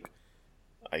stake,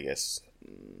 I guess,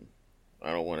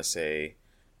 I don't want to say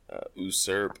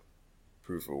usurp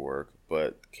proof of work,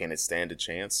 but can it stand a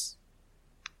chance?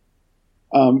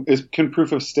 Can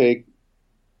proof of stake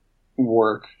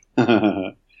work?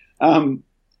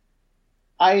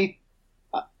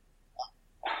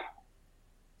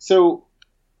 So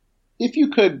if you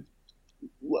could,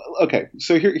 okay,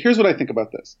 so here's what I think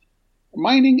about this.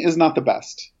 Mining is not the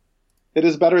best. It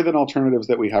is better than alternatives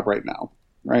that we have right now,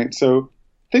 right? So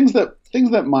things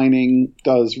that mining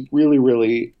does really,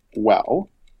 really well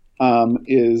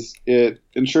is it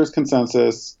ensures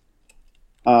consensus.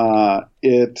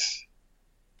 It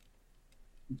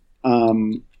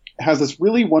has this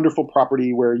really wonderful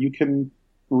property where you can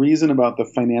reason about the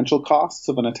financial costs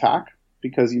of an attack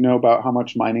because you know about how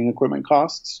much mining equipment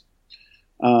costs.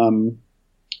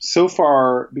 So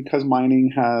far, because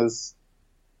mining has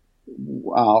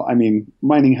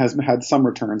had some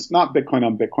returns, not Bitcoin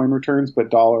on Bitcoin returns, but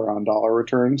dollar on dollar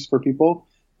returns for people.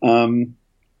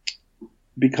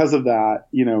 Because of that,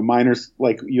 miners,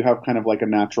 like, you have kind of like a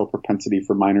natural propensity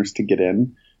for miners to get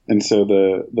in. And so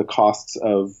the costs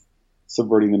of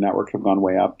subverting the network have gone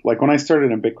way up. Like when I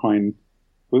started in Bitcoin,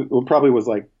 it probably was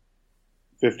like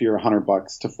 $50 or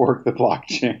 $100 to fork the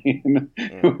blockchain.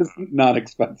 It was not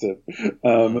expensive.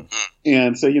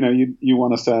 And so, you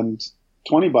want to send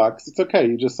 $20, it's okay.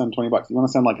 You just send $20. You want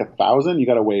to send like 1,000, you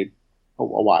got to wait a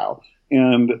while.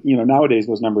 And, nowadays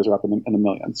those numbers are up in the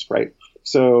millions, right?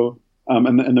 So,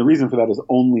 and the reason for that is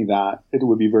only that it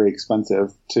would be very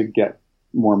expensive to get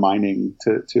more mining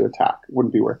to attack. It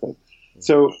wouldn't be worth it.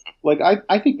 So,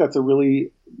 I think that's a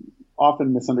really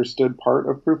often misunderstood part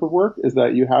of proof of work, is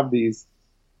that you have these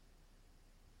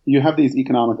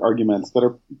economic arguments that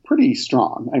are pretty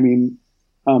strong. I mean,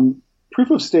 proof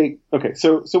of stake. Okay,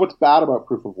 so what's bad about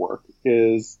proof of work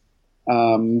is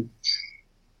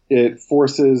it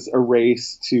forces a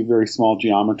race to very small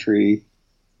geometry,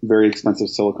 very expensive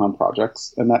silicon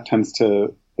projects, and that tends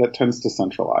to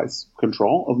centralize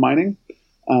control of mining.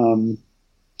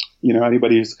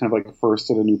 Anybody who's kind of first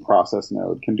at a new process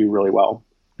node can do really well,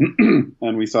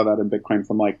 and we saw that in Bitcoin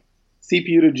from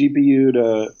CPU to GPU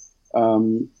to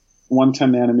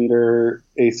 110 nanometer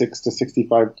ASICs to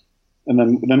 65, and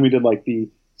then we did the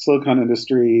silicon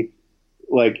industry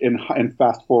in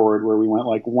fast forward, where we went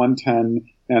 110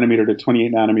 nanometer to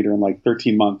 28 nanometer in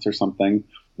 13 months or something,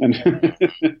 and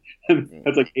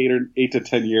that's 8 to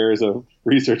 10 years of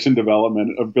research and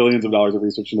development, of billions of dollars of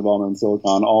research and development in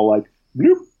silicon, all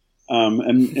bloop.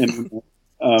 And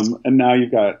now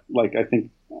you've got I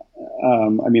think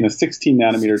a 16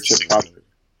 nanometer chip project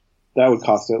that would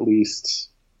cost, at least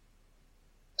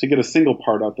to get a single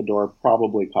part out the door,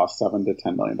 probably cost $7 to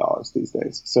 $10 million these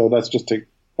days. So that's just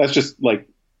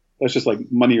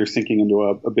money you're sinking into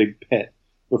a big pit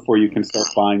before you can start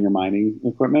buying your mining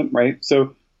equipment, right?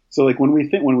 So when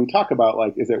we talk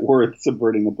about is it worth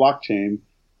subverting the blockchain,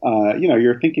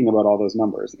 you're thinking about all those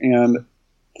numbers, and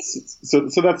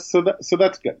so that's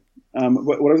good. What I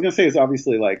was going to say is,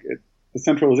 obviously the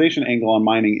centralization angle on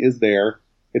mining is there.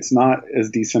 It's not as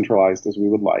decentralized as we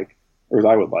would like, or as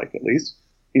I would like at least,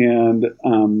 and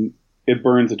it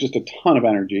burns just a ton of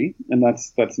energy, and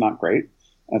that's not great.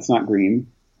 That's not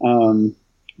green.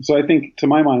 So I think, to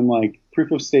my mind,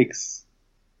 proof of stake's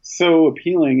so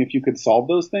appealing if you could solve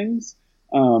those things.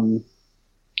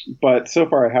 But so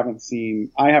far I haven't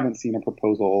seen a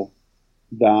proposal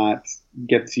that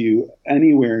gets you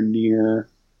anywhere near.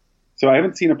 So I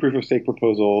haven't seen a proof of stake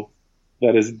proposal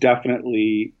that is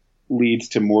definitely leads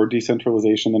to more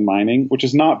decentralization than mining, which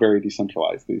is not very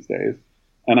decentralized these days.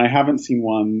 And I haven't seen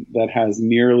one that has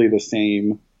nearly the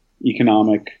same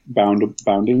economic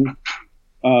bounding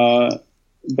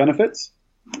benefits.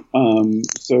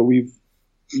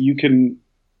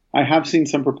 I have seen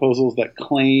some proposals that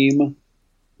claim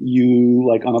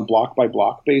you, on a block by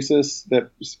block basis,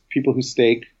 that people who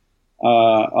stake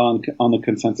on the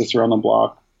consensus or on the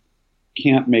block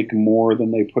can't make more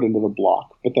than they put into the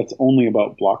block, but that's only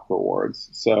about block rewards.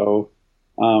 So,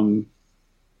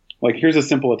 here's a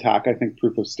simple attack I think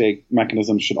proof of stake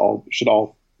mechanisms should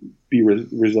all be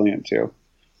resilient to.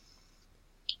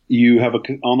 You have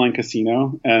an online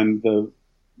casino, and the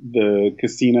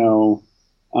casino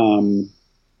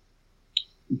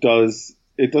does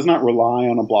not rely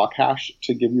on a block hash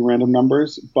to give you random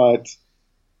numbers, but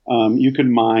you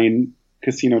can mine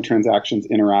casino transactions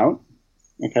in or out.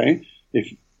 Okay,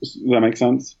 does that make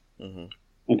sense? Mm-hmm.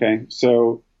 Okay,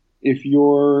 so if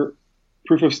your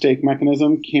proof of stake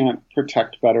mechanism can't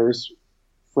protect bettors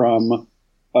from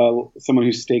someone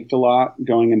who staked a lot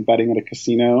going and betting at a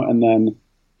casino and then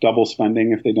double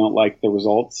spending if they don't like the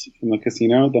results from the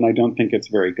casino, then I don't think it's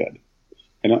very good.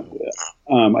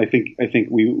 I think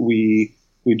we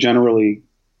generally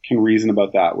can reason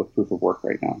about that with proof of work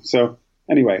right now. So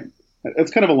anyway,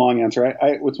 it's kind of a long answer.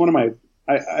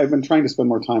 I've been trying to spend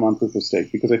more time on proof of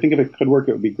stake because I think if it could work,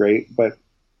 it would be great, but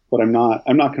I'm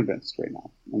not convinced right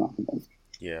now. I'm not convinced.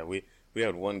 Yeah, we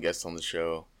had one guest on the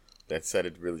show that said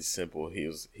it really simple.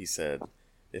 He said,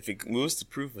 if it moves to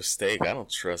proof of stake, I don't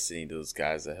trust any of those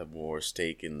guys that have more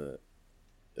stake in the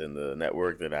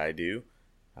network than I do.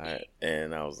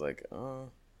 And I was like,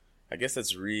 I guess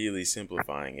that's really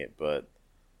simplifying it, but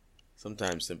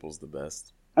sometimes simple's the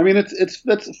best. I mean,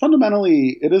 that's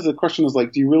fundamentally, it is a question is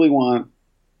do you really want,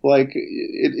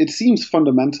 it seems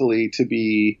fundamentally to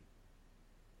be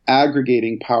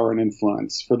aggregating power and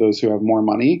influence for those who have more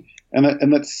money.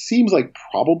 And that seems like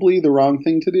probably the wrong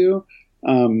thing to do.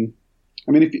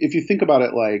 I mean, if you think about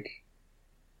it,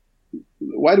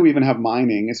 why do we even have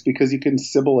mining? It's because you can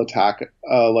Sybil attack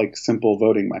simple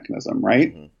voting mechanism,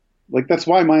 right? Mm-hmm. That's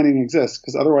why mining exists,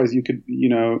 because otherwise you could,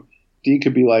 D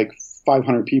could be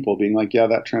 500 people being yeah,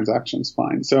 that transaction's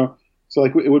fine. So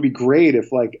it would be great if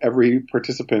every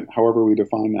participant, however we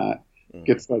define that, mm-hmm.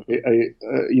 gets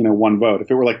a one vote.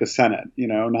 If it were the Senate,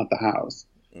 not the House.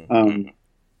 Mm-hmm.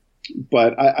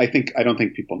 But I don't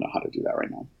think people know how to do that right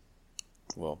now.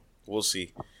 Well, we'll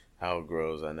see how it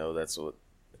grows. I know that's what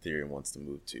Ethereum wants to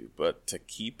move to, but to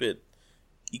keep it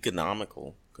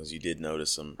economical, because you did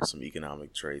notice some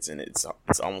economic traits, and it's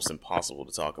almost impossible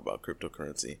to talk about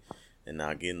cryptocurrency and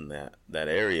not get in that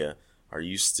area. Are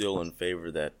you still in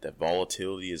favor that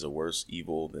volatility is a worse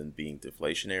evil than being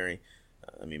deflationary?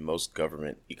 I mean, most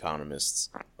government economists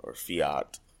or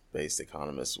fiat-based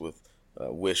economists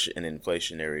wish an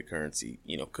inflationary currency,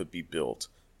 could be built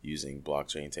using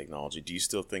blockchain technology. Do you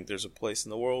still think there's a place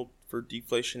in the world for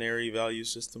deflationary value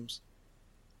systems?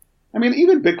 I mean,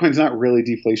 even Bitcoin's not really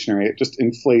deflationary. It just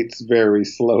inflates very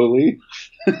slowly.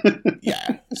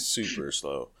 Yeah, super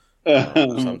slow.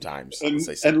 Sometimes.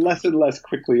 And less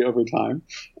quickly over time.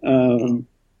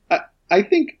 I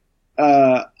think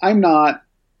I'm not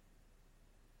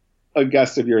a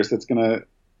guest of yours that's going to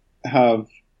have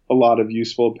a lot of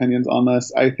useful opinions on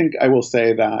this. I think I will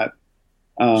say that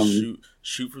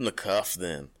shoot from the cuff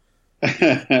then.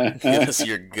 Give us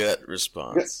your gut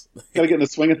response. Gotta get in the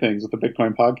swing of things with the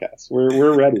Bitcoin podcast.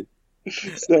 We're ready.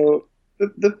 So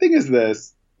the thing is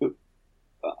this,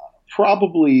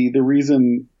 probably the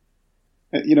reason,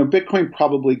 Bitcoin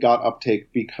probably got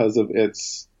uptake because of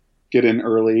its get in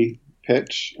early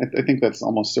pitch. I think that's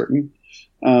almost certain.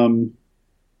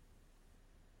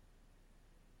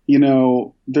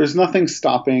 There's nothing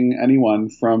stopping anyone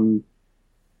from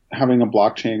having a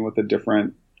blockchain with a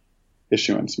different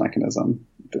issuance mechanism.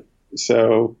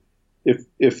 So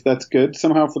if that's good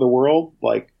somehow for the world,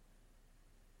 I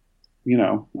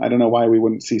don't know why we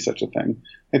wouldn't see such a thing.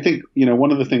 I think,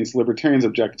 one of the things libertarians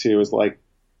object to is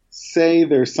say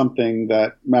there's something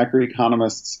that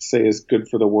macroeconomists say is good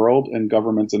for the world and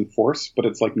governments enforce, but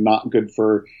it's not good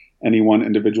for any one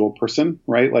individual person,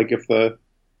 right? If the,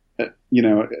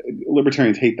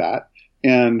 libertarians hate that.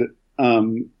 And,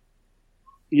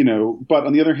 but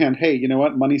on the other hand, hey, you know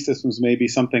what? Money systems may be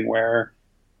something where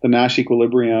the Nash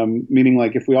equilibrium, meaning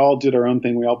if we all did our own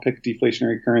thing, we all picked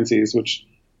deflationary currencies, which,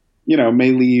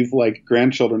 may leave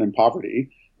grandchildren in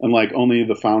poverty, and only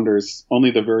the founders,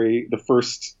 the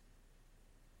first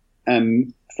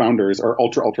N founders are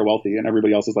ultra wealthy, and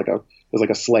everybody else is like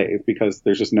a slave because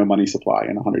there's just no money supply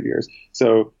in 100 years.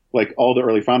 So all the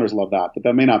early founders love that, but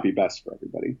that may not be best for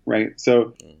everybody, right?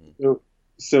 So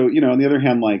on the other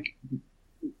hand,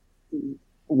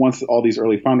 once all these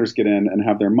early founders get in and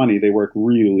have their money, they work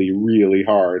really, really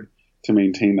hard to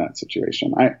maintain that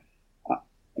situation.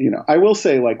 I will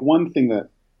say one thing that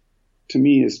to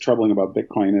me is troubling about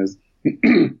Bitcoin is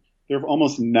there have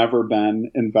almost never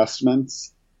been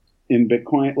investments in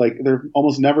Bitcoin. There have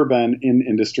almost never been in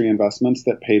industry investments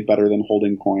that paid better than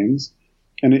holding coins.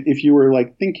 And if you were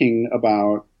thinking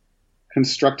about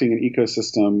constructing an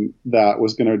ecosystem that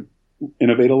was going to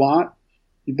innovate a lot,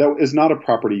 that is not a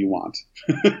property you want.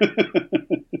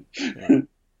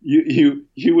 You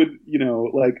would,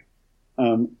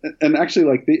 and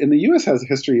actually in the U.S. has a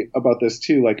history about this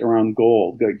too, around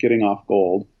gold, getting off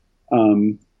gold.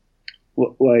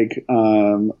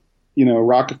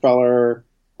 Rockefeller,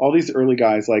 all these early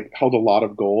guys held a lot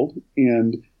of gold.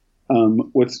 And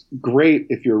what's great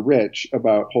if you're rich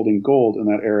about holding gold in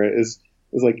that era is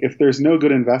if there's no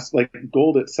good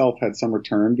gold itself had some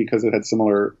return because it had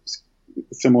similar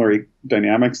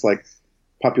dynamics,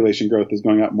 population growth is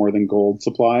going up more than gold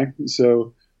supply.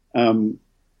 So,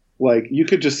 you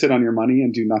could just sit on your money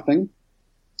and do nothing.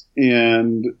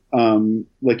 And,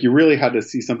 you really had to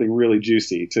see something really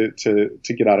juicy to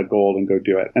get out of gold and go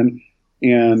do it. And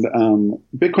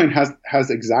Bitcoin has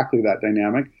exactly that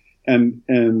dynamic.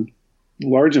 And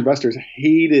large investors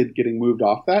hated getting moved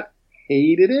off that,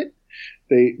 hated it.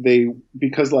 They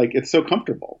because it's so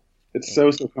comfortable. It's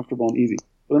so comfortable and easy.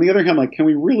 But on the other hand, can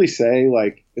we really say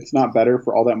it's not better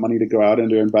for all that money to go out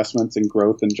into investments and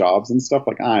growth and jobs and stuff?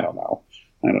 I don't know.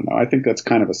 I think that's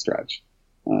kind of a stretch.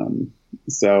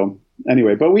 So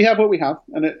anyway, but we have what we have,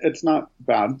 and it's not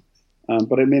bad,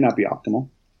 but it may not be optimal.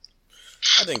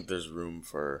 I think there's room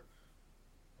for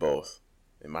both,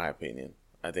 in my opinion.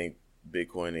 I think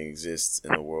Bitcoin exists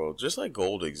in the world just like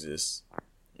gold exists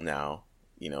now.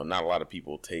 Not a lot of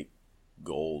people take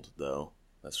gold though.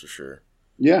 That's for sure.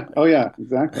 Yeah. Oh yeah,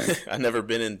 exactly. I've never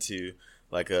been into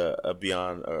a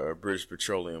Beyond or a British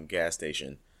Petroleum gas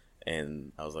station,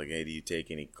 and I was like, "Hey, do you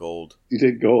take any gold?" You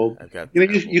take gold. I've got.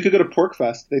 You could go to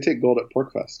Porkfest. They take gold at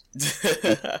Porkfest.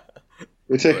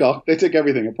 They take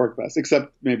everything at Porkfest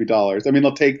except maybe dollars. I mean,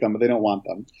 they'll take them, but they don't want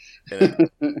them. And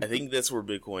I think that's where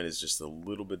Bitcoin is just a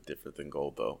little bit different than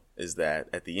gold, though. Is that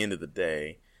at the end of the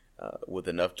day, with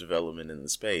enough development in the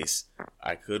space,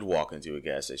 I could walk into a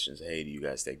gas station and say, "Hey, do you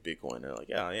guys take Bitcoin?" And they're like,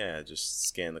 yeah, just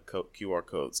scan the QR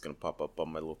code. It's going to pop up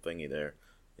on my little thingy there.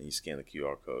 And you scan the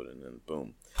QR code and then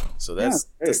boom. So that's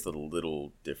the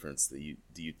little difference. The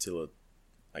utility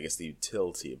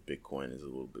of Bitcoin is a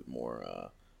little bit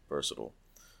more versatile.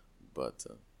 but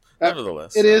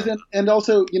nevertheless, it is, and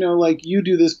also, like, you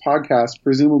do this podcast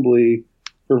presumably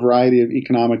for a variety of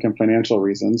economic and financial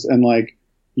reasons, and like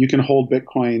you can hold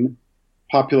Bitcoin,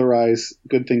 popularize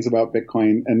good things about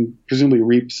Bitcoin, and presumably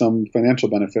reap some financial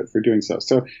benefit for doing so.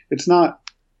 So it's not,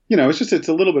 it's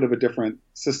a little bit of a different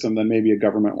system than maybe a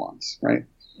government wants, right?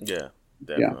 Yeah,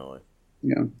 definitely.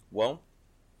 Yeah. Well,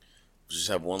 we just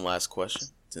have one last question.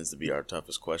 It tends to be our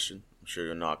toughest question. I'm sure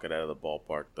you'll knock it out of the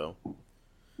ballpark, though.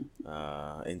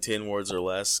 In 10 words or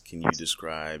less, can you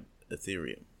describe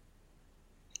Ethereum?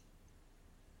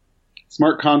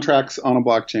 Smart contracts on a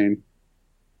blockchain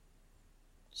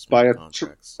by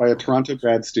a Toronto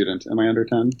grad student. Am I under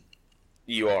 10?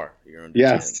 You are. You're under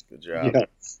 10. Good job.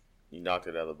 Yes. You knocked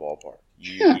it out of the ballpark.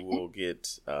 You will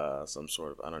get some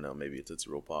sort of, I don't know, maybe a Tootsie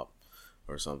Roll Pop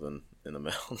or something in the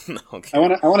mail. No, okay.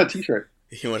 I want a T-shirt.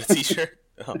 You want a T-shirt?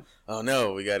 Oh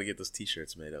no, we got to get those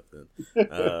T-shirts made up then.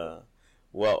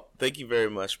 Well, thank you very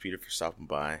much, Peter, for stopping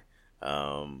by.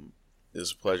 It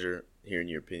was a pleasure hearing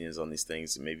your opinions on these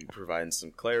things and maybe providing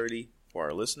some clarity for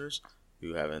our listeners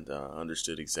who haven't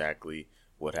understood exactly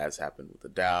what has happened with the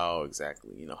DAO,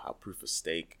 exactly, how proof of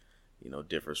stake,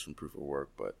 differs from proof of work.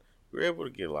 But we were able to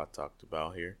get a lot talked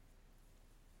about here.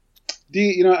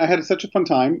 D, I had such a fun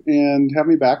time, and have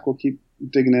me back. We'll keep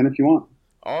digging in if you want.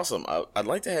 Awesome. I'd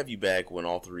like to have you back when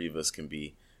all three of us can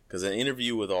be, because an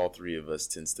interview with all three of us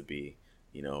tends to be,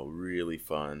 really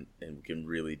fun, and we can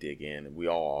really dig in, and we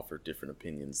all offer different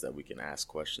opinions that we can ask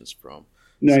questions from.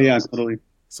 No, yeah, totally.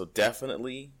 So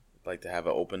definitely like to have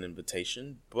an open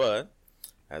invitation, but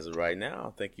as of right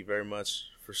now, thank you very much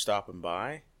for stopping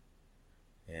by.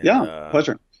 And,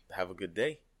 pleasure. Have a good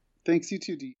day. Thanks, you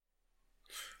too, D.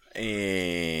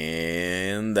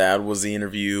 And that was the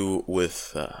interview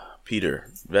with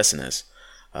Peter Vesines.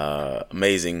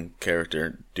 Amazing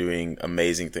character, doing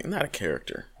amazing things. Not a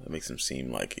character. That makes him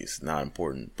seem like he's not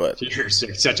important, but you're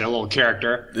such a little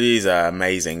character. He's an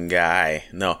amazing guy.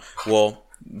 No, well,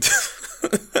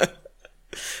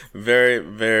 very,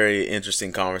 very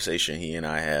interesting conversation he and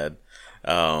I had,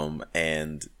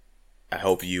 and I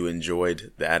hope you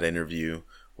enjoyed that interview.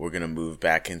 We're going to move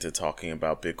back into talking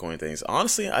about Bitcoin things.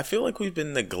 Honestly, I feel like we've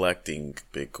been neglecting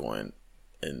Bitcoin,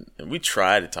 and we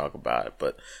try to talk about it,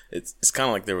 but it's kind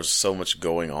of like there was so much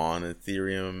going on in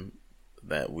Ethereum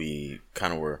that we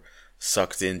kind of were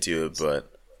sucked into it,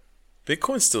 but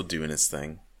Bitcoin's still doing its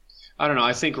thing. I don't know.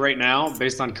 I think right now,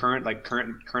 based on current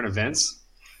events,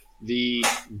 the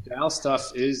DAO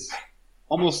stuff is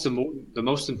almost the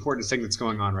most important thing that's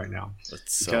going on right now.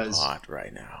 It's so hot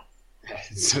right now.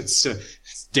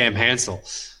 It's damn Hansel.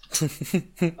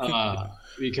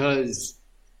 Because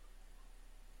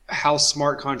how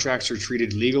smart contracts are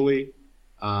treated legally,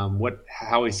 how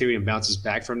Ethereum bounces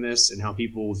back from this, and how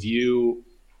people view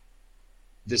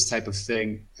this type of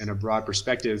thing in a broad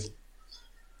perspective.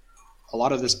 A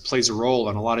lot of this plays a role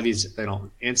in a lot of these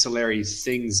ancillary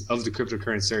things of the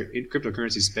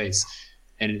cryptocurrency space.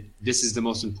 And this is the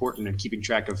most important in keeping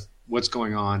track of what's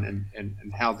going on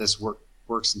and how this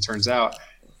works and turns out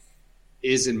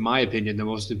is, in my opinion, the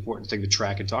most important thing to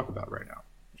track and talk about right now.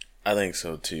 I think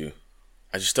so too.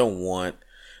 I just don't want,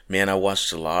 I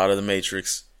watched a lot of The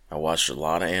Matrix. I watched a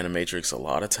lot of Animatrix a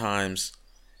lot of times,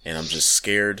 and I'm just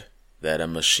scared that a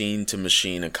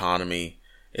machine-to-machine economy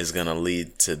is going to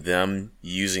lead to them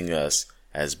using us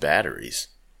as batteries.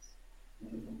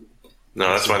 No,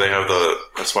 that's why they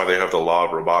have the law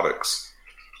of robotics.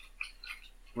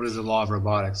 What is the law of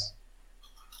robotics?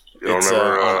 You don't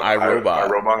remember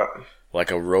iRobot?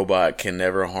 Like a robot can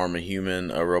never harm a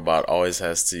human. A robot always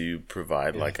has to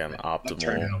provide like an optimal.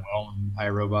 Turned into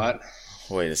iRobot.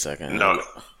 Wait a second. No,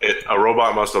 a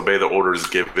robot must obey the orders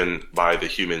given by the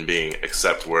human being,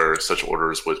 except where such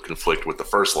orders would conflict with the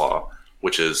first law,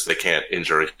 which is they can't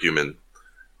injure a human,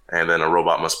 and then a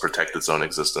robot must protect its own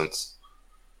existence.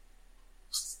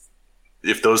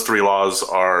 If those three laws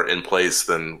are in place,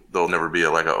 then there'll never be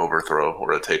an overthrow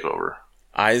or a takeover.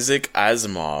 Isaac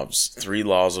Asimov's 3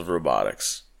 Laws of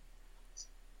Robotics.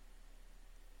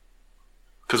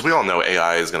 Because we all know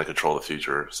AI is going to control the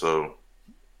future, so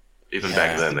even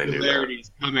back then they knew that. Singularity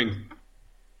is coming.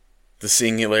 The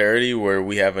singularity, where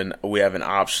we have an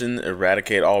option: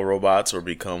 eradicate all robots or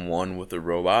become one with the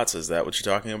robots. Is that what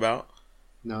you're talking about?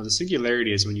 No, the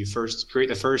singularity is when you first create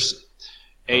the first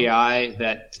AI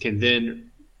that can then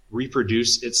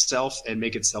reproduce itself and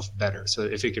make itself better. So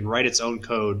if it can write its own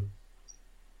code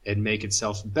and make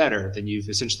itself better, then you've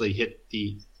essentially hit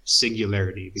the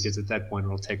singularity, because at that point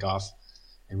it'll take off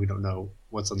and we don't know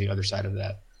what's on the other side of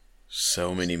that.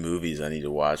 So many movies I need to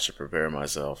watch to prepare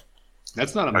myself.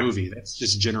 That's not a movie. That's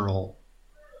just general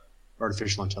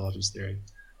artificial intelligence theory.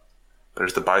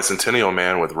 There's the Bicentennial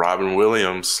Man with Robin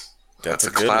Williams. That's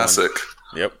a classic.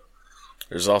 One. Yep.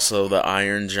 There's also the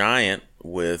Iron Giant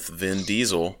with Vin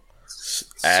Diesel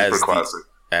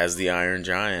as the Iron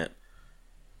Giant.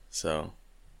 So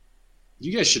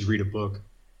you guys should read a book.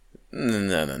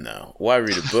 No. Why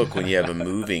read a book when you have a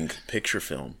moving picture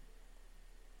film?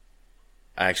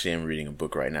 I actually am reading a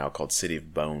book right now called City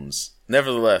of Bones.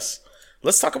 Nevertheless,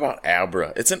 let's talk about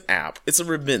Abra. It's an app. It's a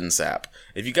remittance app.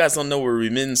 If you guys don't know what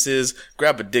remittance is,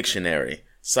 grab a dictionary.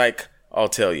 Psych, I'll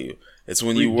tell you. It's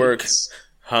when you work...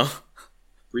 Huh?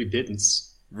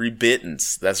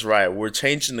 Remittance. That's right. We're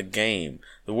changing the game.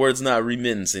 The word's not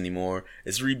remittance anymore.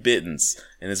 It's remittance.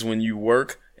 And it's when you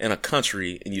work in a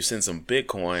country and you send some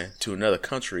Bitcoin to another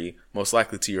country, most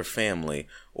likely to your family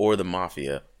or the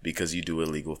mafia, because you do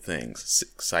illegal things.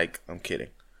 Psych, I'm kidding.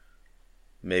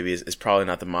 Maybe it's probably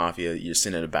not the mafia. You're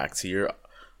sending it back to your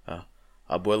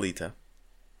abuelita.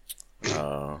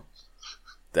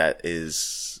 That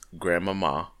is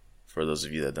grandmama, for those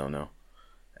of you that don't know.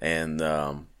 And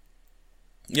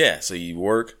so you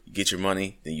work, you get your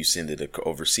money, then you send it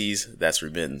overseas. That's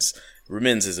remittance.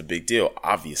 Remittance is a big deal,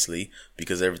 obviously,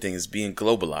 because everything is being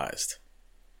globalized.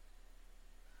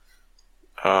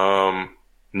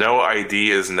 No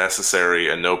ID is necessary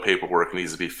and no paperwork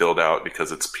needs to be filled out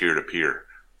because it's peer-to-peer.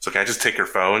 So can I just take your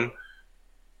phone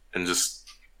and just,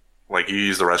 like, you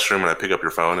use the restroom and I pick up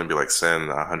your phone and be like, send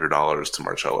 $100 to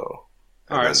Marcello?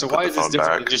 All right, so why is this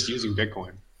different than just using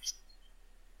Bitcoin?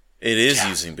 It is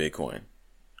using Bitcoin.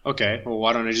 Okay, well,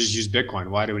 why don't I just use Bitcoin?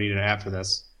 Why do we need an app for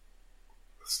this?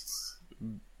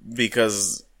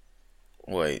 Because,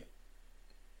 wait,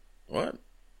 what?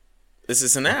 This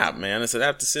is an app, man. It's an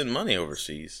app to send money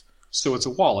overseas. So it's a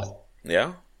wallet.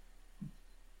 Yeah.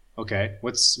 Okay.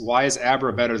 Why is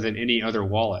Abra better than any other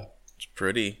wallet? It's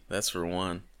pretty. That's for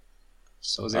one.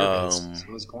 So is Airbase.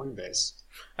 So is Coinbase.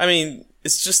 I mean,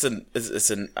 it's just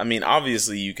I mean,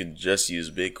 obviously you can just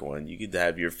use Bitcoin. You could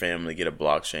have your family get a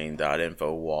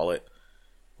blockchain.info wallet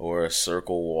or a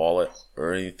Circle wallet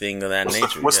or anything of that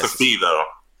nature. What's the fee, though?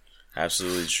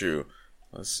 Absolutely true.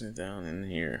 Let's sit down in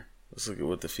here. Let's look at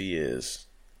what the fee is.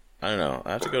 I don't know.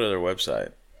 I have to go to their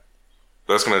website.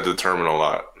 That's going to determine a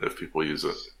lot if people use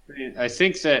it. I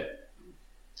think that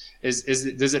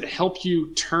does it help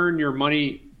you turn your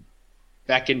money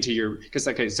back into your, because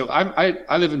okay, so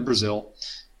I live in Brazil.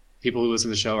 People who listen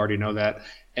to the show already know that.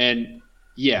 And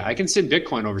yeah, I can send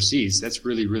Bitcoin overseas. That's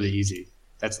really, really easy.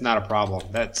 That's not a problem.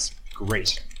 That's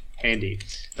great. Handy.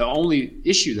 The only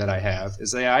issue that I have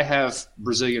is that I have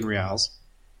Brazilian reals.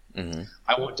 Mm-hmm.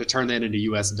 I want to turn that into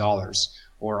US dollars,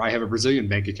 or I have a Brazilian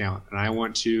bank account and I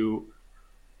want to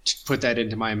put that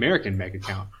into my American bank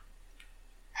account.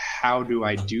 How do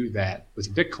I do that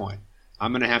with Bitcoin?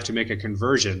 I'm going to have to make a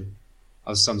conversion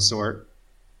of some sort.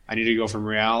 I need to go from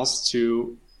reals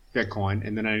to Bitcoin,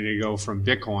 and then I need to go from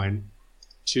Bitcoin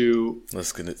to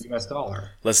US dollar.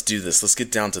 Let's do this. Let's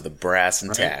get down to the brass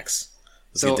and tacks.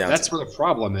 So that's where the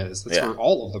problem is. That's where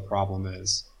all of the problem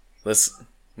is.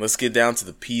 Let's get down to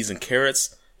the peas and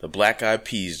carrots, the black-eyed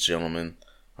peas, gentlemen.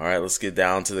 All right, let's get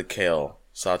down to the kale,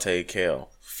 sauteed kale.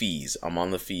 Fees. I'm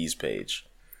on the fees page.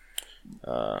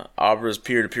 Abra's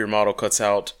peer-to-peer model cuts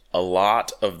out a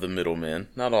lot of the middlemen,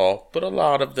 not all, but a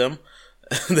lot of them,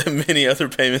 that many other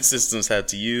payment systems have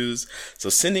to use. So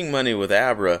sending money with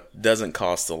Abra doesn't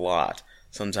cost a lot.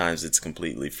 Sometimes it's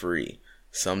completely free.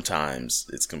 So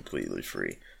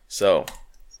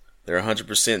they're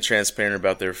 100% transparent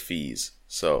about their fees.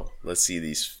 So let's see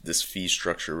this fee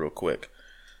structure real quick.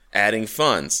 Adding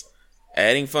funds.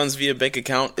 Adding funds via bank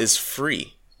account is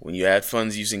free. When you add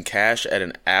funds using cash at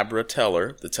an Abra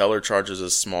teller, the teller charges a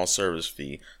small service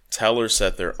fee. Tellers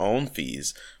set their own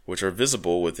fees, which are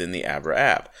visible within the Abra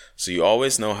app. So you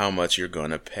always know how much you're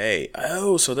going to pay.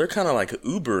 Oh, so they're kind of like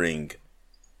Ubering.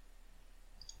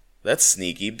 That's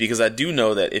sneaky, because I do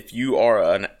know that if you are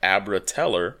an Abra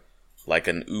teller, like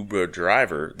an Uber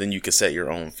driver, then you can set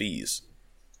your own fees.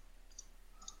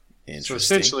 So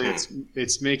essentially,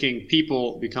 it's making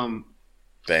people become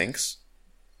banks.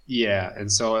 Yeah, and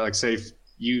so like say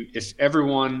if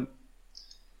everyone,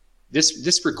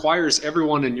 this requires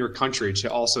everyone in your country to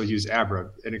also use Abra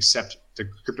and accept the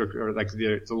crypto or like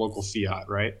the local fiat,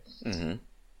 right? Mm-hmm.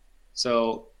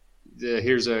 So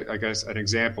here's an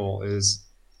example is,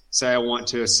 say I want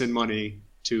to send money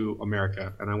to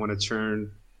America and I want to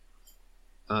turn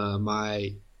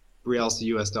my reals to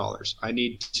US dollars. I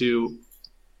need to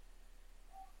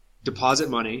deposit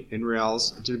money in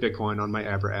reals to the Bitcoin on my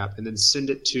Abra app and then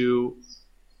send it to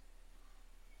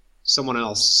someone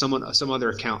else, some other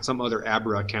account, some other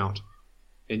Abra account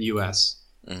in US.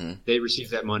 Mm-hmm. They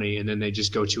receive that money and then they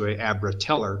just go to a Abra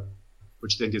teller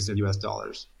which then gets in US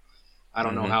dollars. I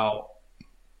don't know how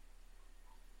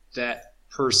that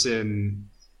person.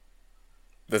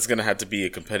 That's going to have to be a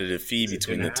competitive fee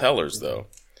between the tellers, though.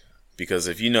 Because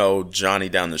if you know Johnny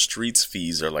down the street's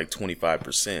fees are like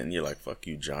 25%, you're like, fuck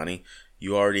you, Johnny.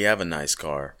 You already have a nice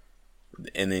car.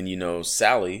 And then you know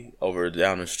Sally over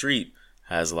down the street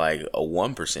has like a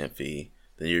 1% fee.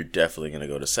 Then you're definitely going to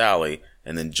go to Sally.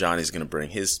 And then Johnny's going to bring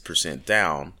his percent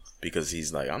down because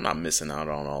he's like, I'm not missing out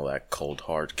on all that cold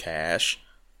hard cash.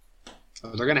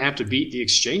 They're going to have to beat the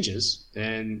exchanges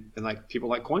and like people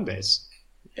like Coinbase.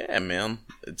 Yeah, man.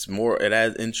 It's more. It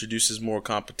introduces more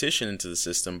competition into the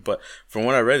system. But from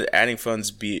what I read, adding funds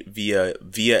via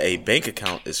a bank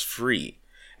account is free.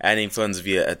 Adding funds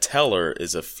via a teller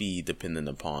is a fee dependent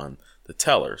upon the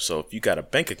teller. So if you got a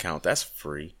bank account, that's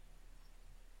free.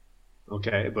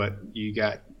 Okay, but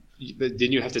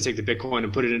then you have to take the Bitcoin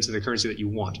and put it into the currency that you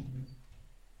want.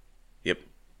 Yep.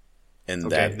 And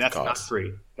okay, that's not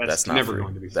free. That's not never free.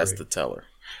 Going to be free. That's the teller.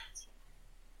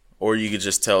 Or you could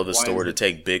just tell the store to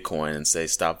take Bitcoin and say,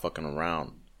 stop fucking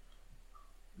around.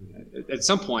 At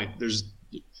some point,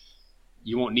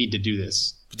 you won't need to do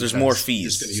this. But there's more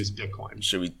fees. You're just going to use Bitcoin.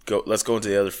 Should we go? Let's go into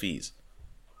the other fees.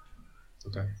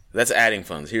 Okay. That's adding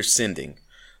funds. Here's sending.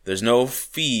 There's no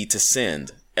fee to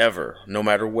send ever, no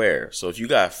matter where. So if you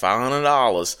got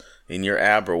 $500 in your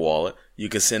Abra wallet, you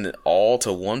can send it all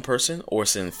to one person or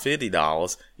send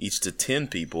 $50 each to 10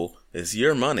 people. It's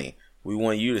your money. We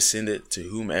want you to send it to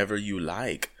whomever you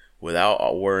like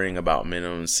without worrying about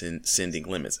minimum sending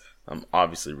limits. I'm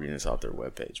obviously reading this off their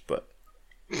webpage, but.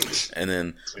 And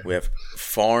then we have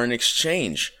foreign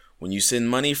exchange. When you send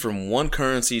money from one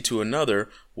currency to another,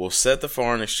 we'll set the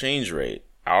foreign exchange rate.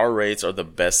 Our rates are the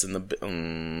best in the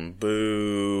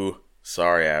boo.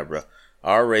 Sorry, Abra.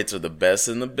 Our rates are the best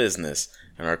in the business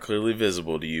and are clearly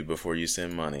visible to you before you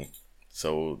send money.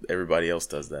 So everybody else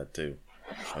does that too.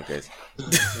 Okay.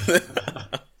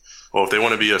 Well, if they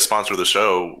want to be a sponsor of the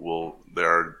show,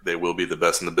 they will be the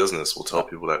best in the business. We'll tell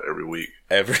people that every week.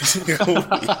 Every single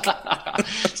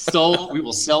week. So we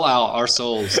will sell out our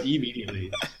souls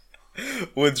immediately.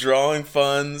 Withdrawing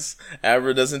funds.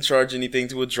 Abra doesn't charge anything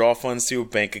to withdraw funds to a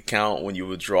bank account. When you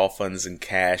withdraw funds in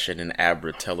cash at an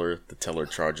Abra teller, the teller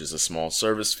charges a small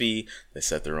service fee. They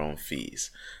set their own fees.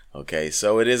 Okay,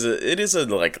 so it is a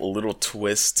like little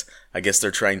twist. I guess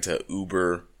they're trying to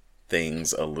Uber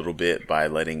things a little bit by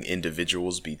letting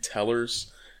individuals be tellers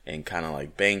and kind of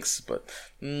like banks, but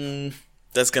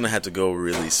that's gonna have to go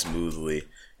really smoothly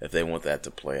if they want that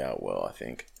to play out well, I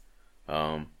think.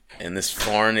 And this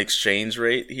foreign exchange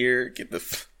rate here,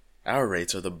 our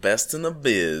rates are the best in the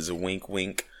biz. Wink,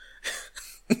 wink.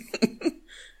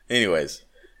 Anyways,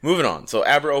 moving on. So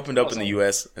Abra opened up in the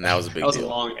U.S. and that was a big deal. That was a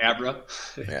long Abra.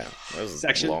 Yeah, that was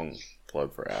section. A long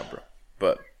plug for Abra.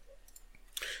 But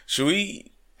should we?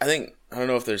 I don't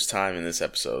know if there's time in this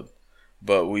episode,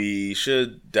 but we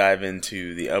should dive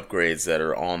into the upgrades that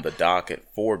are on the docket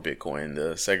for Bitcoin,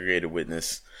 the segregated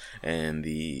witness and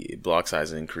the block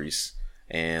size increase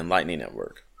and Lightning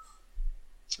Network.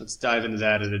 Let's dive into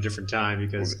that at a different time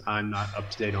because I'm not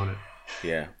up to date on it.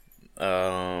 Yeah.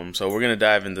 So we're going to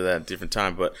dive into that at a different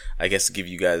time, but I guess to give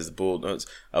you guys the bullet notes,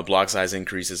 a block size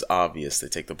increase is obvious. They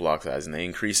take the block size and they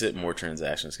increase it, more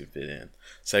transactions can fit in.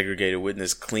 Segregated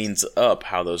witness cleans up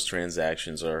how those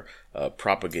transactions are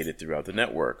propagated throughout the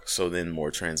network, so then more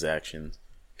transactions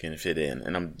can fit in.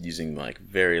 And I'm using like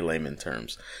very layman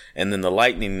terms. And then the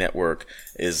Lightning Network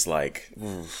is like,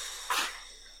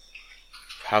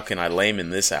 how can I layman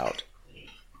this out?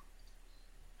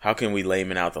 How can we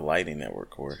layman out the Lightning Network,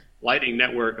 Corey? Lightning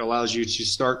Network allows you to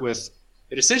start with,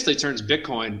 it essentially turns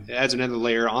Bitcoin, it adds another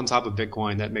layer on top of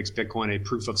Bitcoin that makes Bitcoin a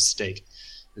proof of stake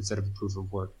instead of a proof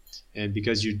of work. And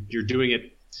because you're doing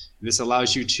it, this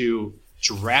allows you to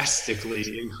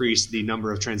drastically increase the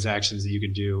number of transactions that you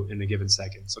can do in a given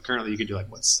second. So currently you can do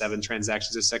 7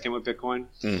 transactions a second with Bitcoin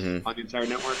on the entire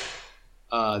network.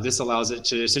 This allows it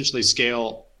to essentially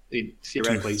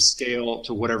theoretically scale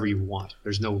to whatever you want.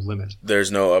 There's no limit.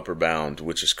 There's no upper bound,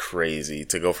 which is crazy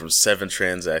to go from 7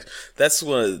 transactions. That's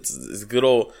what it's good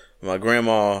old. My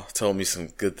grandma told me some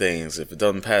good things. If it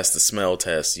doesn't pass the smell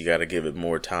test, you got to give it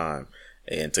more time.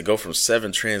 And to go from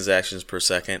 7 transactions per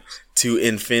second to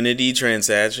infinity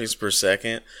transactions per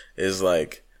second is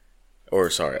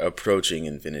approaching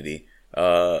infinity,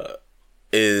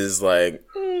 is I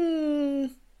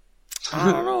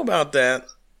don't know about that.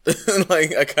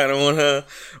 I kind of want to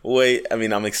wait. I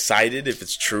mean, I'm excited if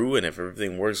it's true and if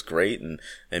everything works great and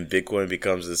Bitcoin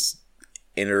becomes this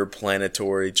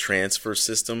interplanetary transfer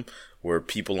system where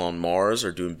people on Mars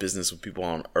are doing business with people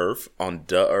on Earth,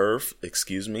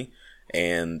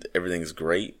 and everything's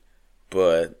great.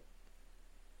 but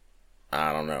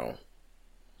I don't know.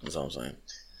 That's all I'm saying.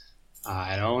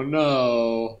 I don't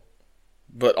know.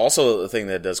 But also the thing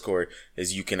that it does, Corey,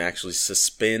 is you can actually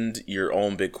suspend your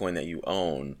own Bitcoin that you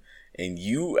own, and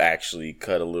you actually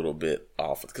cut a little bit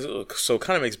off. So it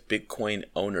kind of makes Bitcoin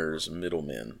owners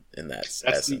middlemen in that essence.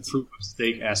 That's the proof of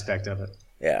stake aspect of it.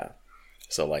 Yeah.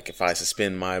 So like if I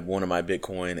suspend one of my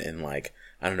Bitcoin and like,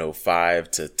 I don't know,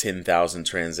 5 to 10,000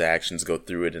 transactions go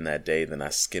through it in that day, then I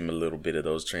skim a little bit of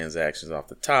those transactions off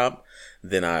the top.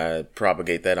 Then I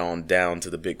propagate that on down to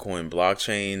the Bitcoin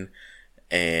blockchain,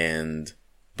 and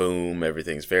boom,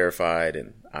 everything's verified,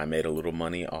 and I made a little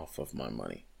money off of my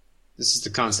money. This is the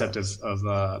concept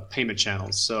of payment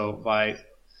channels. So by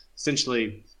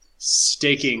essentially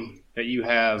staking that you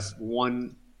have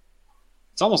one,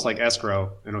 it's almost like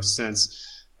escrow in a sense.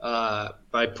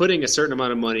 By putting a certain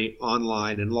amount of money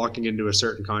online and locking into a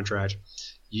certain contract,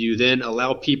 you then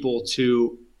allow people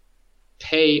to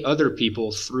pay other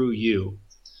people through you.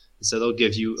 So they'll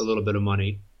give you a little bit of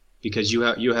money because you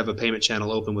have a payment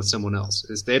channel open with someone else.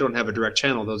 If they don't have a direct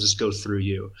channel, they'll just go through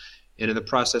you. And in the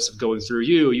process of going through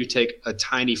you, you take a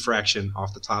tiny fraction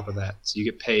off the top of that. So you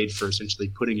get paid for essentially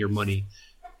putting your money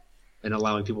and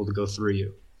allowing people to go through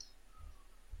you.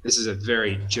 This is a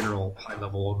very general,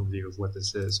 high-level overview of what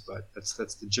this is, but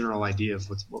that's the general idea of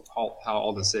how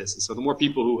all this is. And so the more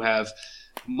people who have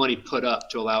money put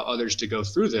up to allow others to go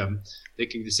through them, they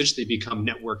can essentially become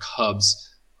network hubs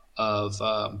of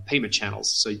payment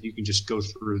channels. So you can just go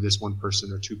through this one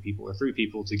person or two people or three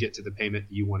people to get to the payment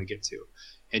you want to get to.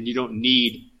 And you don't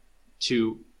need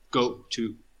to go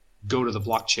to the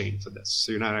blockchain for this.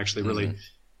 So you're not actually really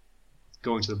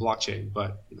going to the blockchain.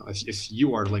 But if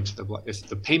you are linked to if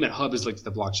the payment hub is linked to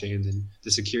the blockchain, then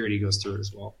the security goes through it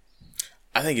as well.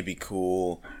 I think it'd be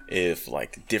cool if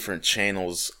like different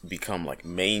channels become like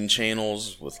main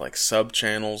channels with like sub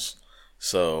channels.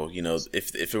 So,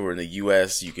 if it were in the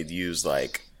US, you could use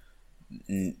like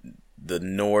the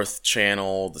North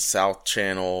channel, the South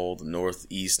channel, the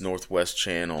Northeast, Northwest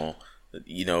channel.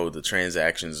 The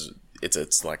transactions,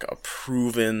 it's like a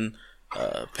proven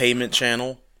payment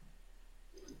channel.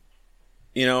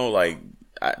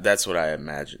 That's what I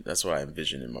imagine. That's what I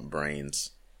envision in my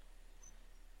brains.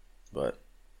 But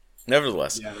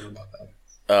nevertheless, yeah, I don't know about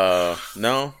that.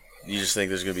 No, you just think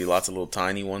there's gonna be lots of little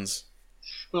tiny ones.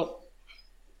 Well,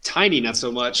 tiny, not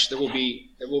so much. There will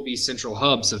be central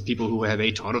hubs of people who have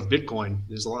a ton of Bitcoin.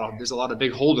 There's a lot of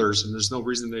big holders, and there's no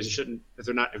reason they shouldn't. If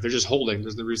they're just holding,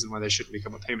 there's no reason why they shouldn't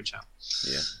become a payment channel.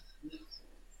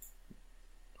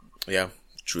 Yeah,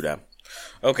 true that.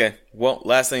 Okay, well,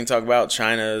 last thing to talk about,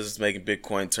 China is making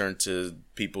Bitcoin turn to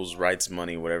people's rights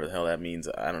money, whatever the hell that means.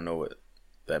 I don't know what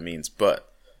that means, but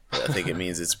I think it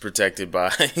means it's protected by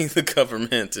the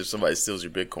government if somebody steals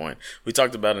your Bitcoin. We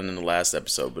talked about it in the last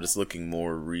episode, but it's looking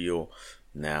more real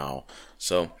now.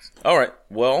 So, all right,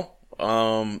 well,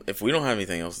 if we don't have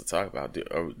anything else to talk about,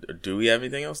 do we have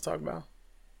anything else to talk about?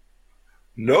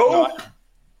 No.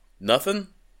 Nothing?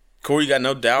 Corey, you got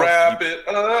no doubt? Wrap it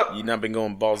up. You not been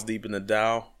going balls deep in the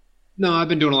Dow? No, I've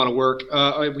been doing a lot of work.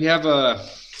 We have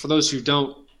for those who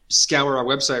don't scour our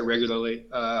website regularly,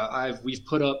 we've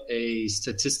put up a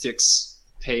statistics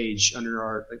page under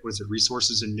our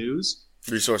resources and news,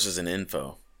 resources and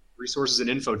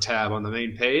info tab on the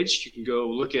main page. You can go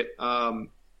look at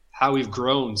how we've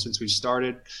grown since we've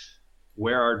started,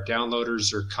 where our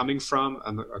downloaders are coming from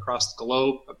across the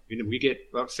globe. We get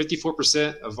about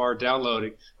 54% of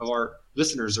our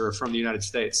listeners are from the United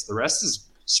States. The rest is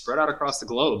spread out across the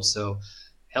globe. So,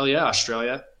 hell yeah,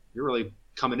 Australia, you're really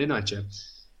coming in, aren't you?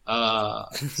 So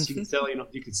you can tell,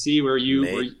 you can see where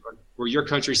your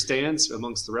country stands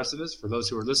amongst the rest of us. For those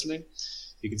who are listening,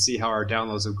 you can see how our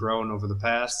downloads have grown over the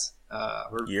past.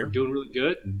 We're doing really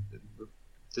good, and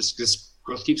this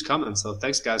growth keeps coming. So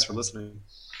thanks, guys, for listening.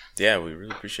 Yeah, we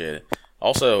really appreciate it.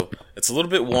 Also, it's a little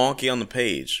bit wonky on the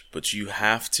page, but you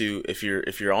have to, if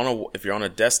you're on a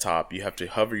desktop, you have to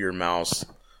hover your mouse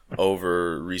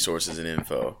over resources and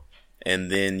info,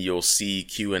 and then you'll see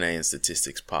Q&A and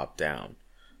statistics pop down.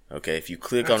 Okay, if you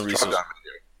click on resources,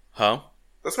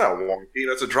 That's not wonky.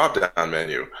 That's a drop-down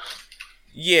menu.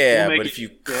 Yeah, but if you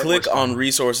click on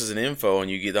resources and info and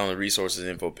you get on the resources and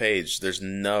info page, there's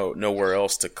nowhere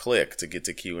else to click to get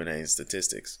to Q&A and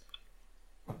statistics.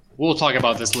 We'll talk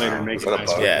about this later and make it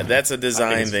nice. Yeah, that's a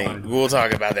design thing. Fun. We'll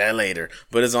talk about that later.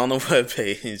 But it's on the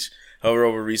webpage. Hover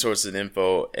over resources and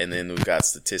info, and then we've got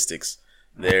statistics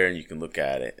there, and you can look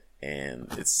at it. And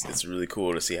it's really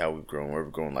cool to see how we've grown, where we're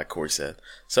going, like Corey said.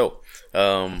 So,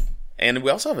 and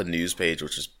we also have a news page,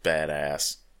 which is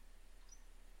badass.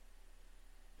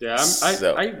 Yeah,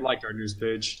 I like our news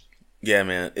page. Yeah,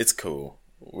 man, it's cool.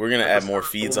 We're gonna add more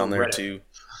feeds on there too.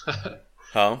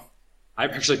 Huh? I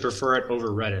actually prefer it over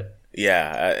Reddit.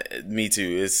 Yeah, me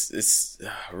too. It's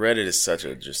Reddit is such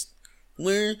a just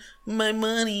where my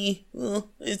money?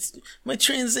 Well, it's my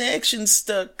transaction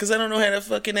stuck because I don't know how to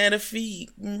fucking add a fee.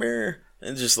 Brr.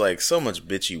 And just like so much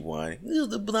bitchy whining.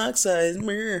 The block size.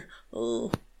 Brr.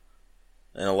 Oh.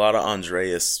 And a lot of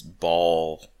Andreas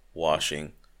ball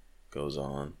washing goes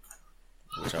on,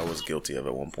 which I was guilty of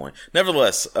at one point.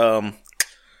 Nevertheless,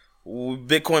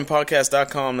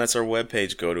 BitcoinPodcast.com, that's our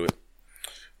webpage. Go to it.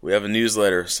 We have a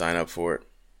newsletter. Sign up for it.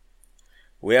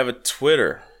 We have a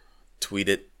Twitter. Tweet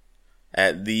it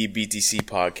at the BTC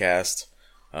Podcast.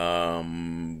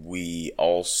 We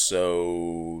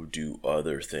also do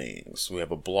other things. We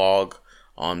have a blog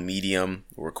on Medium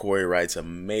where Corey writes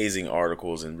amazing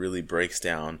articles and really breaks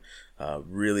down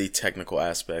really technical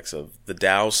aspects of the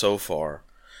DAO so far.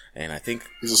 And I think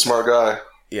he's a smart guy.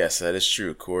 Yes, that is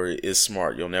true. Corey is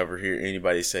smart. You'll never hear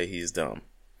anybody say he's dumb.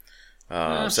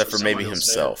 Except for maybe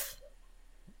himself.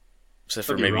 Except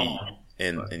for maybe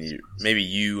maybe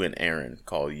you and Aaron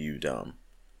call you dumb.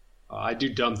 I do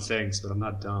dumb things, but I'm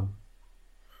not dumb.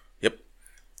 Yep.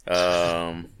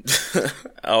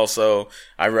 Also,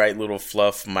 I write little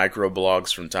fluff micro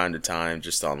blogs from time to time,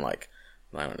 just on like,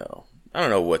 I don't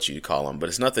know what you call them, but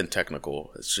it's nothing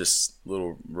technical. It's just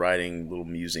little writing, little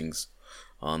musings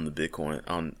on the Bitcoin,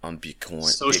 on Bitcoin.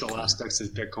 Social Bitcoin. Aspects of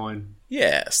Bitcoin.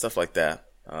 Yeah, stuff like that.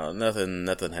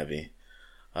 Nothing heavy.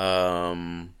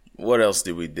 What else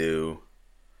do we do?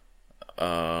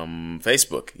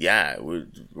 Facebook. Yeah,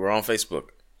 we're on Facebook.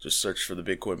 Just search for the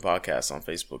Bitcoin Podcast on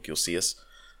Facebook. You'll see us.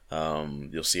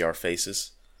 You'll see our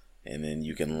faces, and then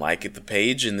you can like the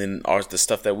page, and then the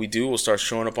stuff that we do will start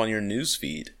showing up on your news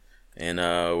feed. And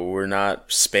we're not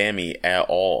spammy at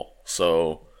all.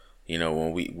 So,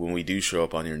 when we do show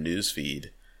up on your news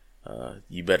feed,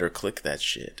 you better click that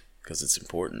shit because it's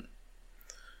important.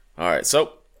 All right,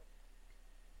 so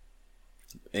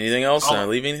anything else? Did I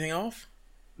leave anything off?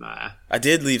 Nah. I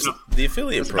did leave the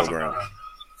affiliate program.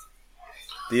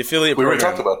 The affiliate program. We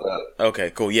already talked about that. Okay,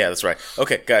 cool. Yeah, that's right.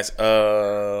 Okay, guys.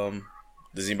 Does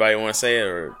anybody want to say it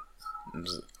or?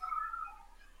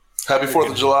 Happy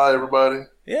 4th of July, everybody.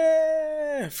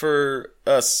 Yeah, for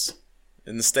us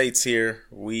in the States here,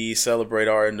 we celebrate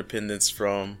our independence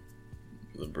from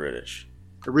the British.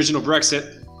 Original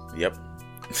Brexit. Yep.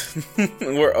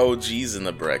 We're OGs in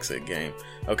the Brexit game.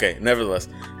 Okay, nevertheless,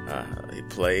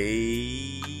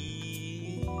 play